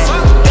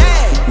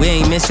that. We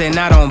ain't missing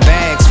out on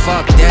bags,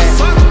 fuck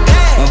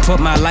that. Won't put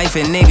my life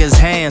in niggas'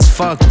 hands,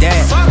 fuck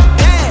that.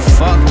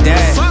 Fuck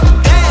that,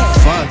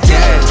 fuck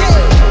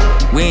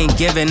that. We ain't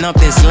giving up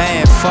this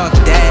land, fuck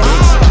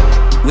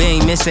that. We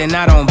ain't missing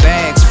out on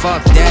bags,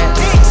 fuck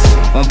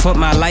that. Won't put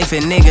my life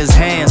in niggas'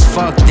 hands,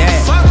 fuck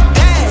that.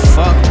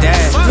 Fuck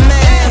that,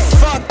 man,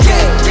 fuck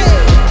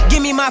that.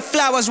 Give me my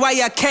flowers while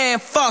you can,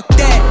 fuck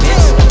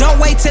that. Don't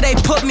wait till they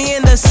put me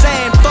in the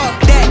sand, fuck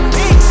that.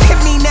 Hit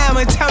me now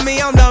and tell me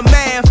I'm the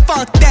man,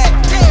 fuck that.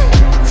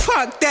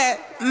 Fuck that,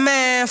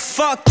 man,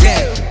 fuck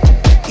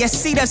that. You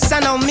see the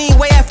sun on me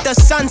way after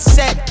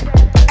sunset.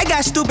 I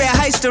got stupid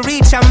heights to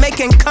reach, I'm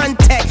making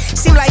contact.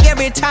 Seem like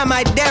every time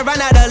I dare run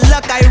out of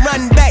luck, I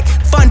run back.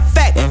 Fun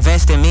fact,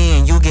 invest in me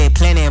and you get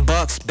plenty of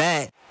bucks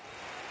back.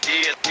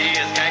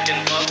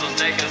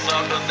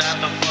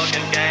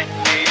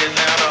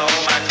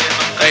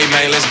 Hey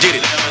man, let's get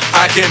it.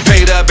 I can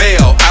pay the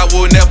bill, I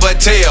will never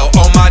tell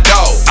on my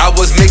dog. I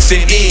was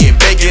mixing in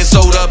baking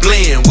soda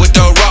blend with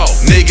the raw.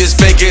 Niggas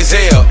fake as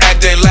hell,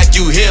 acting like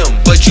you him,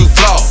 but you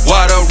flaw.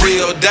 Why the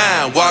real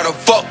dime? Why the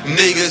fuck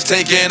niggas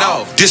taking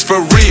off? This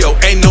for real,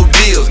 ain't no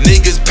deals.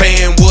 Niggas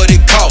paying what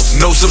it costs.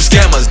 Know some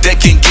scammers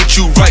that can get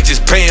you right,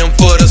 just paying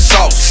for the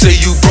sauce. Say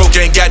you broke,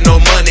 ain't got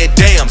no money,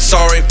 damn,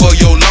 sorry for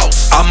your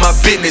loss. I'm a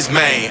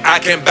businessman, I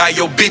can buy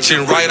your bitch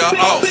and write her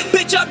off.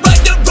 Bitch, I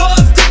write the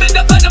rules, dipping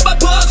up under my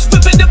bugs,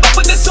 ripping them up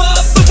with the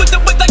sauce. Moving the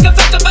whip like a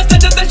phantom, I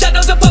stand in the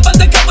shadows and pop out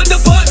the cup with the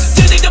bar.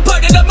 Tilling the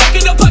part and I'm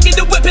marking the pocket,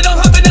 the whipping, I'm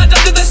hopping out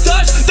under the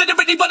stars. They don't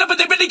really want it, but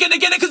they really gonna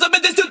get it, cause I'm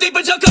in this too deep,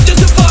 but y'all come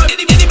just too far.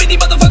 Many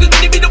motherfuckers,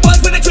 many be the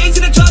ones with the trains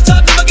in the drop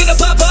top, never gonna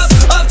pop off.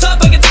 Off top,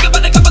 I can think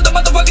about a couple of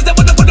motherfuckers that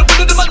wanna put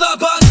in my love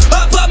box.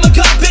 I pop my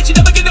car, bitch, you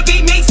never gonna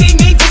be me, see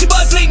me, pussy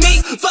boy, fling me.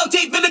 Flow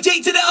deep in the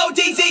G to the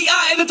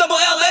O-D-Z-I and the double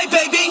L-A,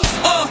 baby.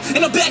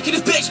 And I'm back in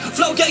this bitch,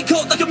 flow game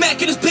cold like a Mac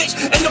in this bitch.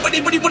 Ain't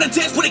nobody really wanna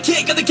dance with a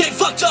kid, got the game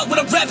fucked up when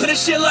I'm rapping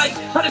this shit like.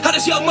 How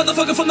does young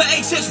motherfucker from the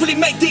A6 really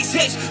make these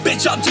hits?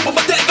 Bitch, I'm chipping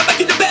my deck, I'm back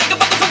in the bag, a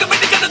motherfucker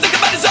really gotta think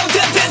about his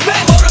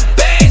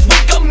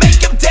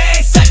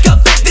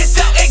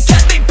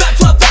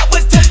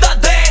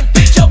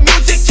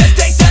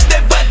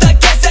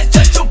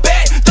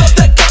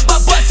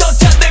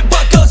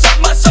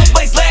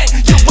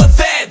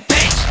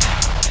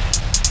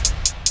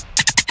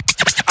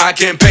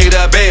can pay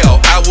the bill,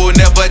 I will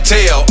never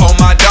tell on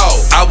my dog.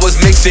 I was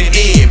mixing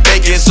in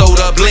baking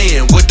soda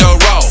blend with the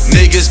raw.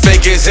 Niggas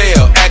fake as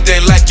hell,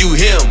 acting like you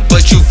him,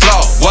 but you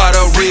flawed. Why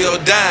the real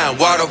dime?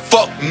 Why the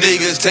fuck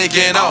niggas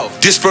taking off?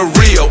 This for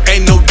real,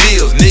 ain't no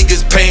deals.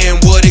 Niggas paying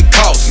what it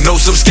costs. Know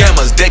some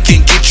scammers that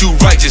can get you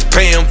right, just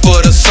paying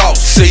for the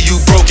sauce. Say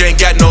you broke, ain't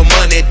got no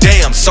money,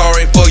 damn,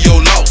 sorry for your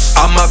loss.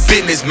 I'm a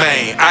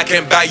businessman, I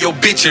can buy your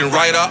bitch and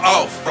write her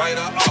off.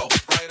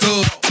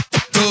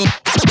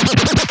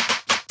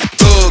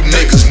 Thug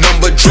niggas,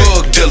 number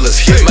drug dealers,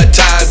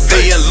 hypnotized,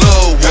 they in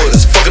love with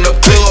us. Fucking up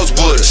clubs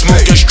with us,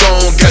 smoking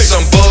strong, got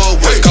some bug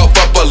with us. Cough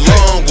up a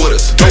lung with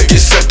us, don't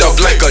get set off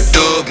like a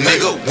dub,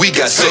 nigga. We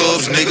got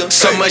subs, nigga.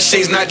 Some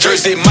machines, not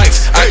Jersey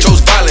Mikes. I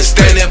chose violence,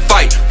 stand and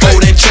fight,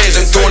 folding chairs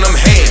and throwing them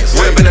hands.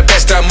 Would've been the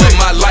best time of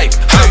my life.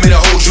 How many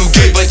hoes you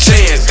gave a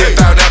chance, then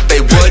found out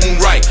they wasn't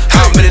right?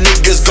 How many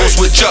niggas gon'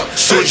 switch up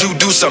soon as you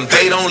do something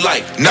they don't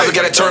like? Now we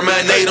gotta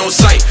terminate on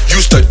sight.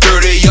 Used to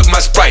dirty up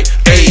my Sprite,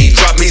 ayy.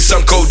 Drop me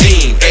some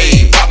codeine,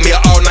 ayy. Pop me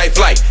an all-night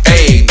flight,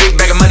 ayy. Big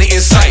bag of money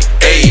in sight,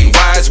 ayy.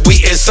 Wise we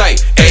in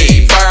sight,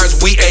 ayy.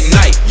 Fires we at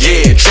night,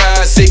 yeah.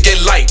 Try to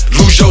get light,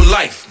 lose your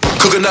life.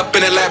 Cooking up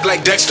in the lab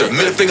like Dexter.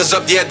 Middle fingers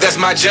up, yeah, that's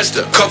my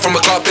gesture. Cut from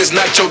a cloth, it's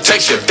not your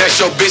texture. That's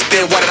your bitch,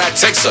 then why did I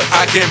text her?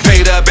 I can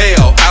pay the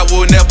bill, I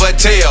will never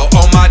tell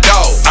on my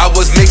dog. I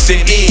was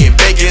mixing in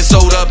baking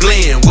soda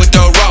blend with the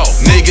raw.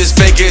 Niggas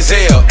fake as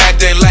hell,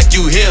 acting like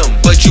you him,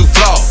 but you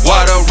flawed.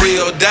 Why the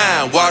real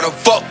dime? Why the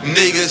fuck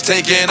niggas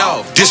taking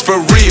off? This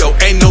for real,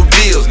 ain't no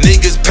deals.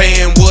 Niggas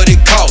paying what it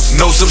costs.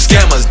 Know some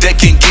scammers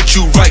that can get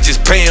you right,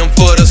 just paying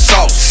for the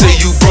sauce. Say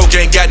you broke,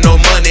 ain't got no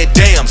money,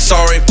 damn,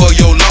 sorry for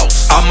your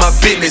loss. I'm a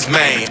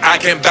businessman, I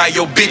can buy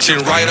your bitch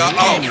and write her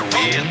off.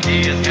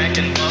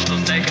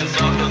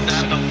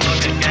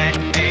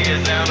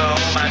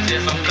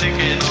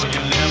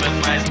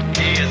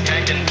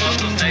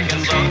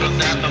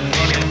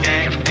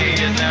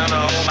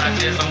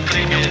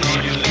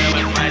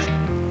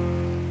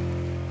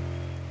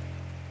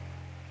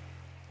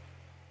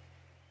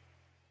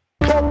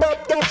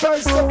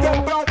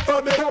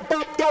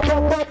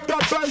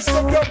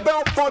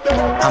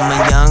 I'm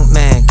a young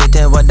man,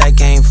 getting what I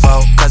came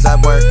for. Cause I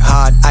work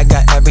hard, I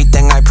got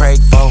everything I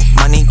prayed for.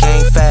 Money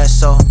came fast,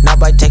 so now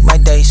I take my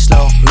day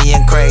slow. Me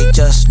and Craig,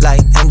 just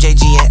like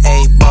MJG and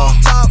A-Ball.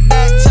 Talk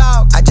that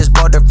talk, I just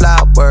bought her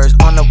flowers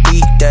on a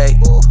weekday.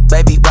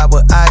 Baby, why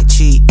would I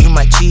cheat? You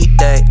my cheat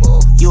day.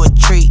 You a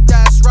treat,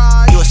 that's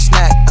right. You a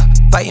snack.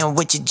 Fighting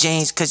with your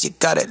jeans, cause you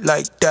got it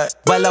like that.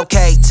 Well,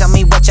 okay, tell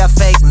me what y'all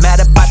fake.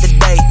 Mad about the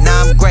date,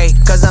 now I'm great.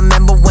 Cause I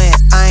remember when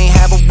I ain't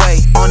have a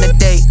way. On a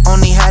date,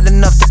 only had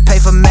enough to pay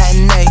for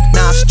matinee.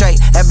 Now I'm straight,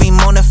 every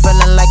morning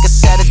feeling like a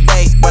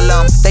Saturday. Well,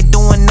 they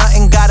doing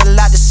nothing, got a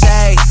lot to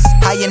say.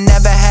 How you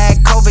never had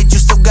COVID, you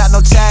still got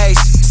no taste.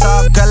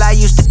 Saw a girl I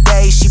used to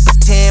date, she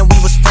pretend we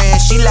was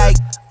friends. She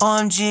like,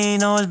 OMG,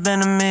 know it's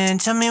been a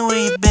minute. Tell me where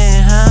you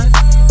been, huh?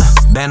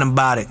 Been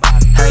about it,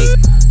 hey.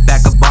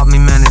 Back up off me,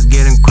 man, it's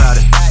getting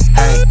crowded.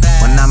 Hey,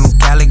 when I'm in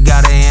Cali,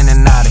 got it in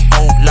and out it.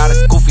 Whole lot of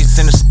goofies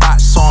in the spot,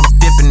 so I'm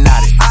dipping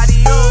at it.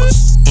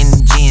 Adios. In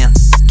the gym,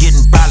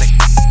 getting brolic.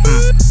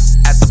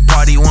 At the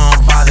party,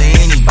 won't bother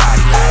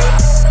anybody.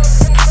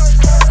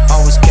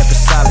 Always kept it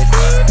solid.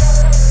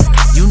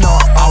 You know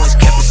I always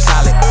kept it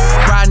solid.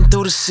 Riding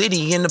through the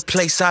city in the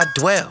place I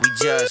dwell. We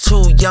just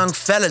two young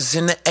fellas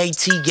in the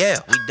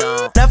ATL. We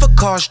don't never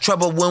cause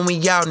trouble when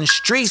we out in the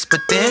streets,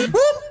 but then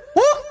whoop,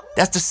 whoop.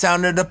 That's the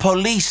sound of the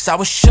police, I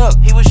was shook.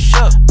 He was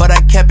shook, but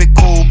I kept it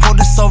cool. Pulled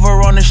us over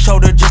on the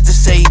shoulder just to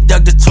say he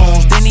dug the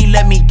tunes. Then he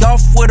let me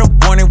off with a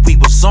warning, we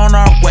was on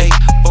our way.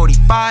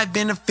 45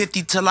 in the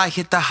 50 till I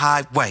hit the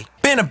highway.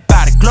 Been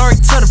about it, glory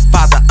to the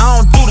Father, I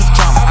don't do the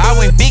drama. I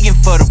went vegan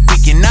for the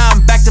weekend, now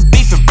I'm back to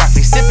beef and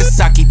broccoli. Sipping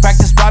sake,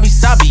 practice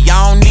wabi-sabi,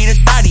 I don't need a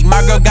thotty.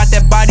 My girl got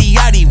that body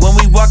yaddy, when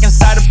we walk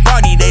inside the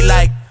party, they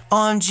like,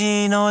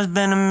 OMG, know it's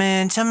been a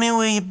minute, tell me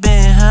where you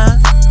been,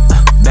 huh?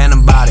 Been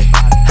about it,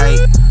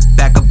 hey.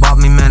 Back up off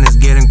me, man, it's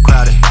getting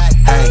crowded.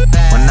 Hey,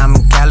 when I'm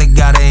in Cali,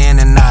 got it in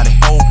and out it.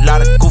 Whole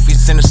lot of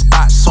goofies in the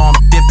spot, so I'm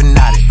dipping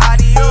at it.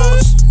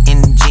 Adios.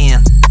 In the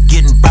gym,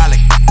 getting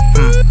brolic.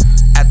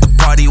 At the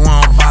party,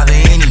 won't bother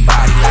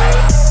anybody.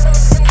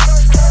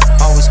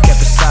 Always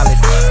kept it solid.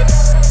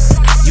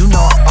 You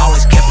know I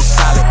always kept it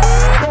solid.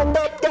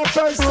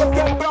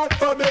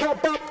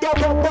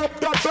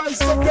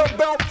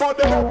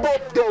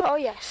 Oh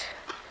yes.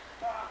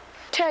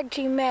 Tag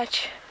team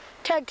match.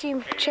 Tag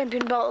team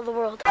champion belt of the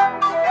world.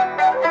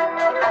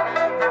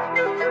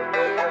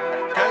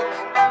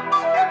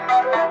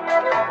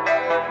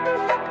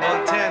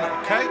 Montana,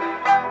 okay?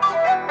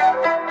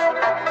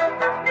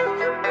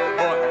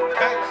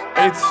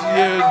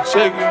 ATL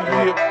checking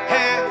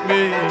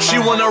here. She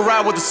wanna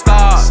ride with the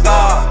stars.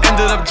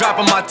 Ended up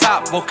dropping my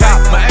top, okay?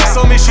 My ex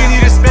told me she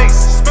needed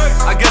space.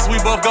 I guess we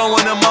both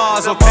going to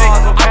Mars, okay?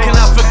 I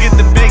cannot forget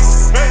the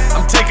base.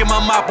 I'm taking my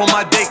mop on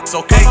my dates,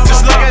 okay?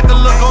 Just look at the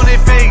look on their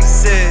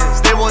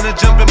faces. They wanna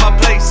jump in my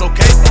place,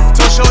 okay?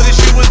 Told Shorty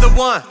she was the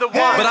one,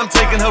 but I'm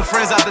taking her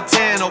friends out the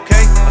 10,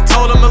 okay? I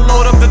told them to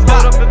load up the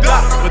dock,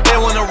 but they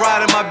wanna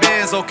ride in my Benz.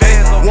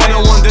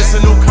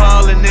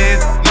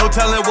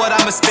 what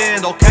I'ma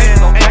spend, okay?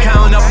 Ain't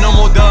counting up no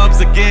more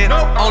dubs again.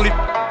 Only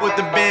with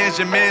the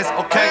Benjamins,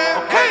 okay?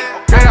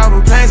 Straight off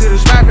a plane to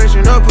the spot,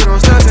 crashing up, put on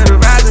stuff, and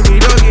advising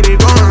me, don't get it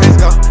going, let's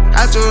go.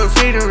 I threw a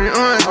freedom and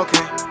on,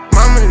 okay.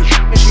 Mama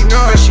and she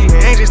know it, she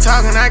ain't just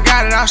talking, I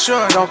got it, I'll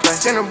show it, don't play.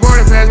 Send a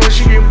boarding pass when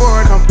she get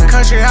bored, don't play.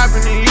 Country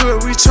hopping in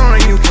you, we touring,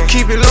 you can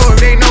keep it low if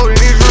they know that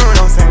it's ruined,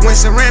 don't say. When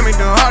ceramic,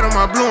 the heart of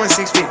my blue and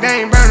 6 feet,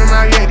 they ain't burn them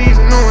out yet, these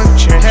are new ones.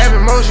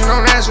 Having motion,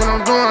 don't ask what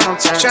I'm doing, I'm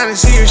trying to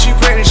see if she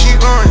pregnant, she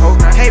going.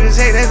 Haters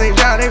hate, that's their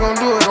job, they gon'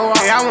 do it.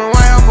 Hey, I went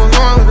white off for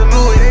going with the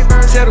Louis.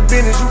 Tell the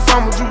business you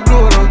fumbled, you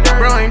blew it.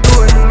 Bro, ain't do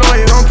it, the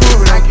lawyer gon'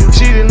 prove it. Like you,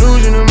 she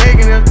delusional,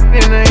 making it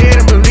in her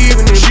head and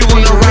believing it. She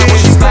wanna ride when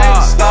she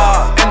start.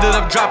 Ended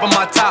up dropping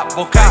my top,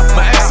 okay?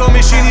 My ex told me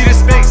she needed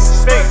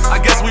space.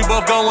 I guess we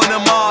both going to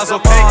Mars,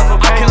 okay?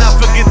 I cannot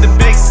forget the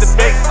base.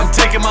 I'm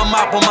taking my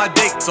mop on my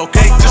dates,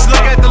 okay? Just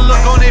look at the look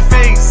on their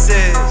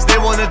faces. They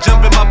wanna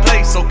jump in my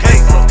place,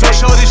 okay? Told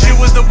Shorty she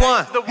was the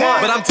one,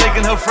 but I'm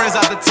taking her friends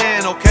out the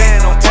 10,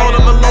 okay? Told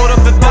them to load up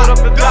the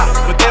dot,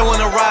 but they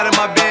wanna ride in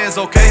my bands,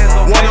 okay?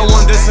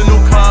 One-on-one, this a new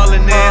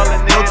calling in.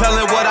 No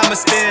telling what I'ma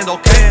spend,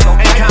 okay?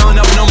 Ain't counting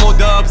up no more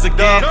dubs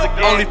again.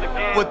 Only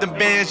with the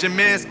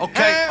Benjamins,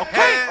 okay?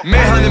 Man,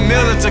 100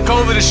 million took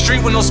over the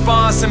street with no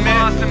sponsor,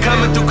 man.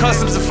 Coming through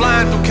customs and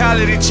flying through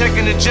Cali, they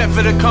checking the jet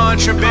for the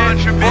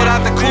contraband. Bought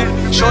out the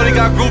coupe, Shorty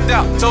got grouped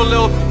out. Told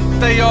Lil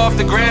stay off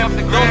the gram.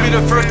 Don't be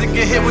the first to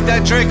get hit with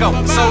that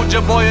Draco.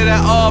 Soldier boy,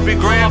 that all be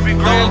grand.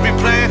 Don't be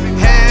playing.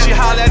 She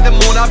holler at the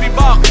moon, I be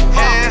barking.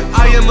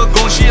 I am a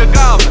goon, she a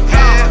goblin.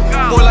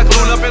 Boy like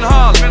Loon up in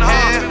Harlem.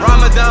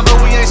 Ramadan,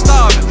 but we ain't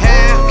starving.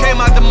 Came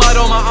out the mud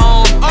on my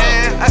own.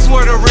 I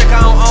swear to Rick,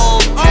 I don't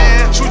own.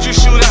 Shoot your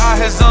shooter out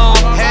his zone.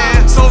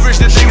 So rich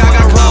that think I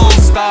got clones.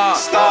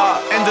 Stop.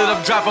 Ended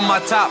up dropping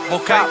my top,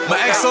 okay? My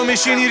ex told me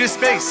she needed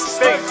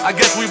space. I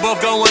guess we both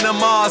going to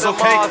Mars,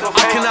 okay?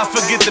 I cannot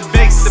forget the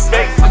base.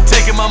 I'm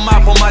taking my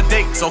mop on my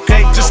dates,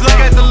 okay? Just look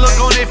at the look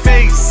on their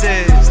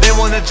faces. They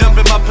wanna jump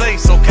in my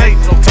place, okay?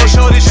 Told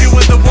Shorty she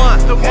was the one,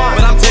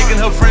 but I'm taking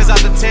her friends out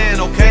the 10,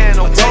 okay?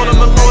 I told them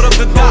to load up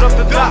the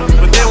dot,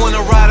 but they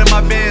wanna ride in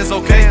my bands,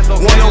 okay?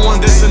 One-on-one,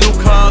 this a new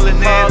calling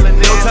in.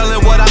 No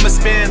telling what I'ma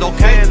spend,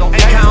 okay?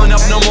 Ain't counting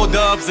up no more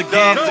dubs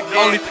again.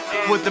 Only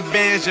with the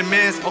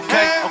Benjamins,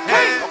 okay?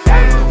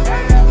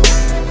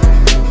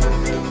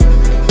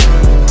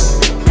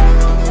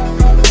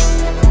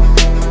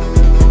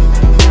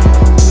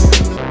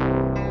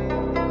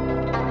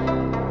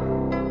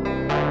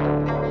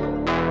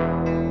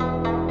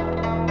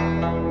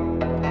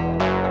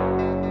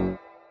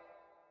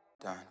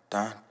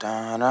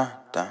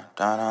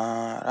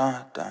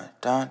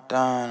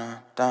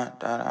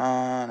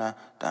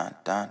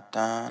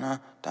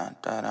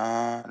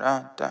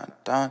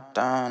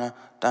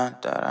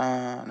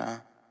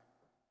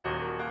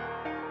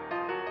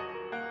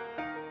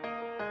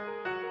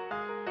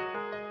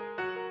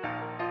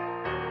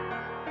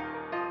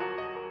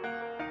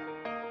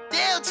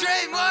 Damn,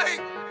 trademark.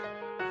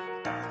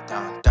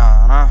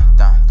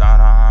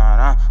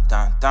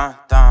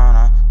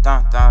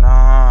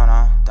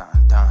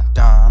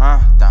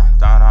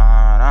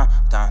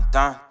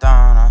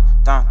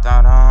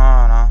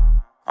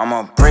 I'm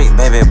a brick,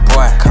 baby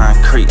boy,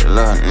 concrete,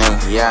 little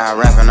nigga. Yeah,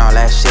 rapping all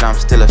that shit, I'm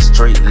still a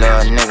street,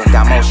 little nigga.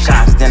 Got more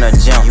shots than a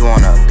gym, you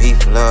wanna beef,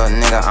 little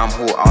nigga. I'm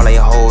who all they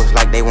hoes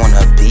like they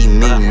wanna be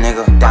me,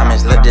 nigga.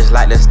 Diamonds look just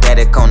like the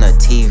static on the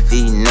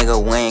TV, nigga.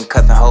 We ain't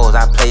cuffin' hoes,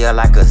 I play her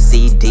like a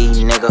CD,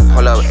 nigga.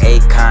 Pull up A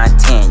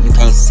content, you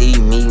can't see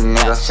me,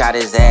 nigga. Shot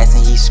his ass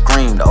and he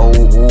screamed, oh,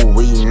 ooh,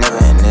 wee,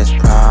 nigga. And there's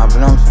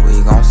problems,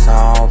 we gon'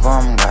 solve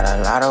them. Got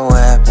a lot of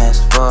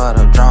weapons for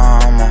the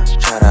drama.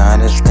 Try to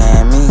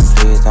understand me,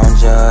 please don't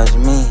judge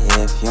me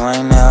if you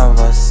ain't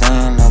never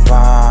seen the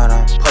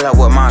bottom. Pull up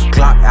with my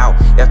Glock out,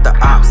 if the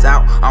ops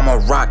out, I'ma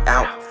rock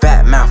out.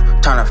 Fat mouth,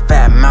 turn a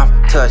fat mouth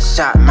to a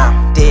shot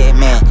mouth. Dead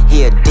man,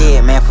 he a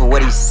dead man for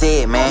what he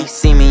said, man. He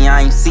see me,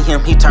 I ain't see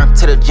him, he turned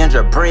to the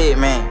gingerbread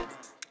man.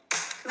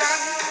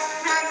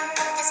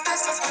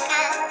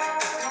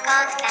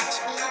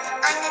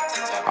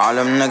 All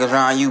them niggas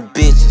around you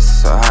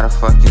bitches, so how the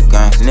fuck you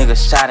gang?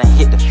 Niggas shot and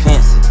hit the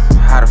fences,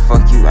 how the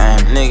fuck you aim?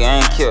 Nigga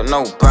ain't killed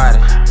nobody,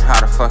 how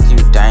the fuck you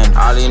dang?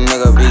 All these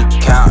niggas be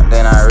count,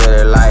 they not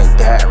really like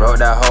that. Wrote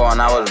that hoe and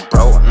I was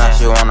broke, now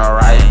she wanna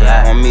write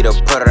back. Want me to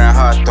put her in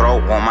her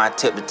throat, want my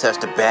tip to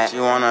touch the back. She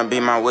wanna be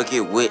my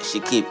wicked witch,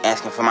 she keep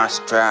asking for my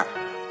strap.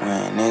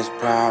 When there's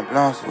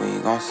problems, we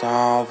gon'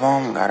 solve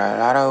them. Got a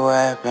lot of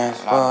weapons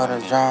for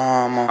the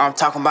drama. I'm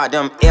talking about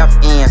them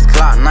FNs,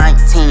 Glock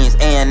 19s,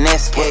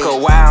 ANS. Look a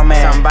wild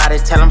man. Somebody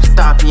tell him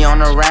stop, he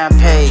on a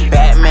rampage.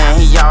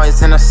 Batman, he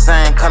always in the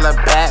same color,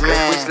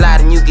 Batman. We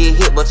slide and you get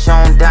hit, but you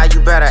don't die,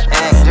 you better act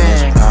in. When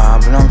there's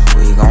problems,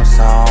 we gon'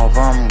 solve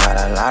them. Got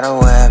a lot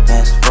of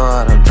weapons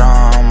for the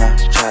drama.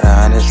 Try to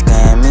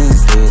understand me,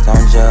 please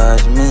don't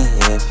judge me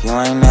if you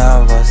ain't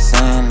never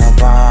seen the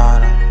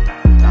bottom.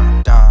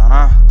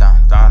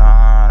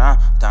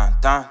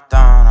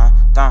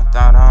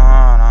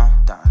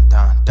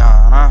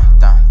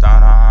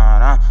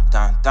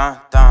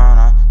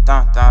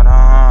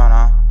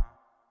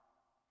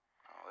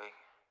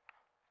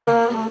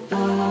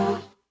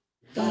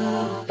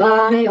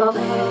 Body of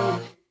it.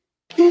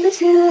 Never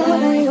till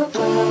I go.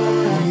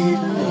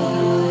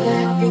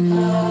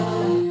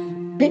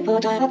 People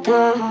die of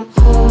that.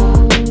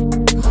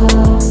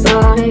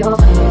 Body of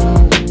it.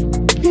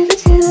 Never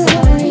till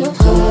I go.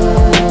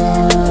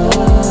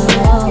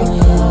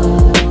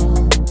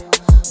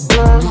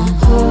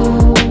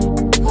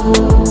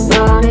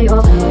 Body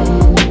of it.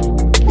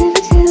 Never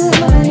till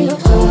I go.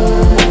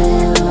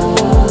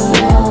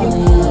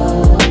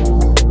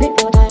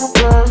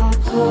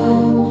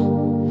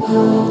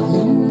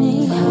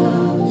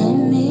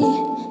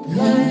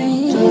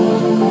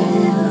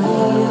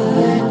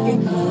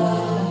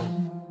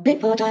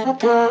 People die of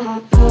that.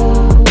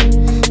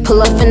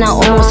 Pull up and I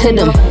almost hit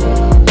him.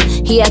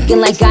 He acting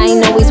like I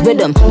ain't always with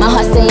him. My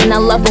heart saying I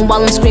love him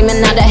while I'm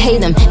screaming out I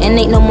hate him. And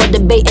ain't no more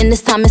debating,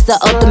 this time it's the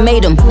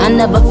ultimatum. I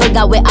never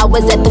forgot where I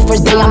was at the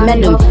first day I met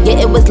him.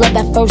 Yeah, it was love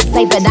at first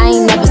sight, but I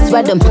ain't never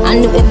sweat him. I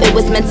knew if it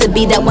was meant to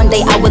be that one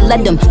day I would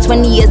let him.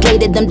 20 years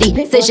later, them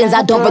decisions,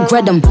 I don't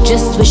regret them.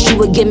 Just wish you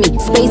would give me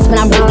space when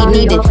I really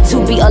need it.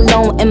 To be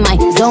alone in my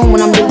zone when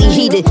I'm really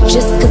heated.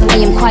 Just cause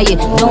I am quiet,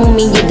 don't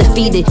mean you're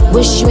defeated.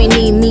 Wish you ain't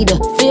need me to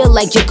feel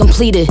like you're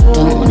completed.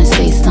 Don't wanna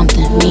say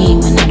something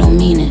mean when I don't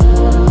mean it.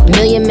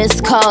 Million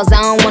missed calls,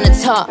 I don't wanna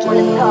talk.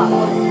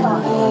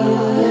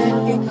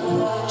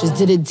 Just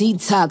did a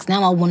detox,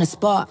 now I wanna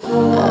spark. I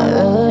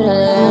wrote a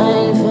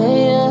line for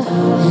you,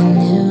 and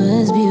it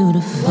was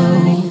beautiful. I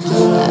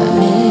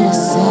made a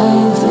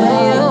song for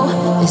you,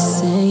 they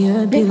say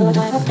you're beautiful.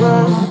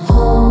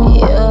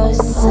 You're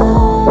so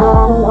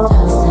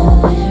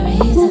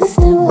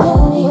irresistible.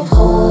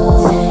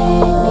 Take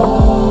me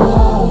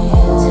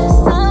to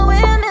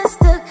somewhere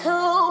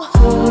mystical.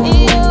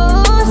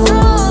 You're so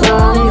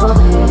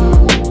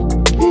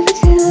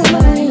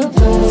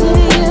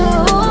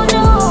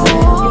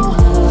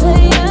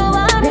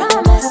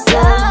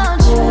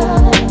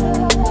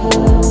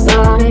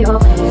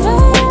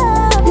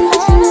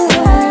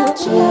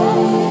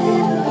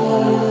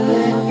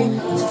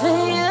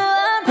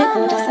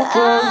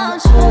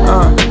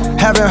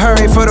Haven't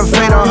hurried for the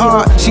faint of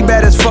heart. She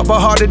bad as fuck but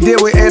hard to deal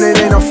with and it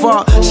ain't her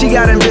fault. She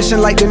got ambition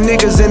like the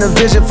niggas and a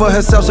vision for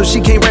herself, so she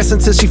can't rest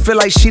until she feel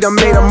like she done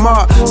made a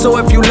mark. So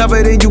if you love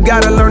her then you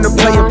gotta learn to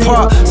play your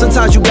part.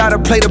 Sometimes you gotta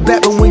play the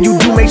bet, but when you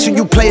do make sure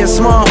you play it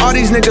smart. All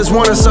these niggas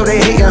want her so they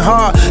hating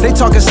hard. They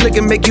talking slick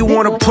and make you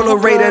wanna pull a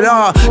rated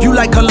R. You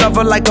like her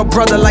lover, like her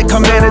brother, like her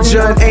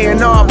manager and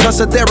A&R. Plus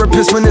a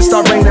therapist when it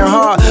start raining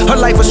hard. Her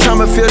life was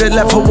trauma filled, it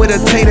left her with a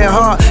tainted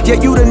heart. Yeah,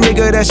 you the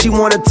nigga that she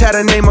wanna tat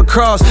her name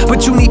across,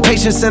 but you need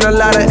patience and a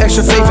lot of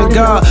extra faith in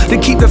God to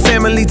keep the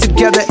family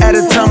together at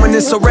a time when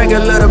it's so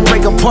regular to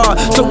break apart.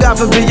 So God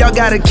forbid y'all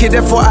got a kid,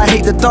 therefore I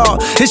hate the thought.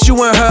 It's you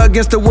and her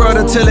against the world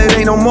until it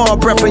ain't no more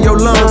breath in your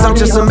lungs. I'm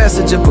just a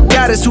messenger, but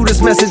God is who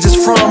this message is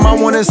from. I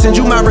wanna send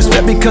you my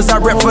respect because I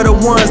rep for the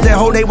ones that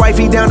hold they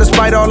wifey down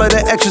despite all of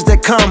the extras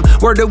that come.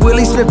 Word to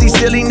Willie Smith, these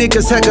silly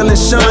niggas heckling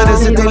Sean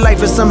as if their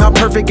life is somehow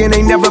perfect and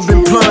they never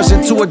been plunged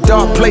into a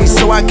dark place.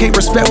 So I can't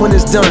respect when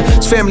it's done.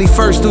 It's family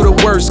first through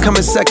the worst,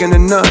 coming second to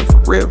none,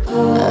 for real.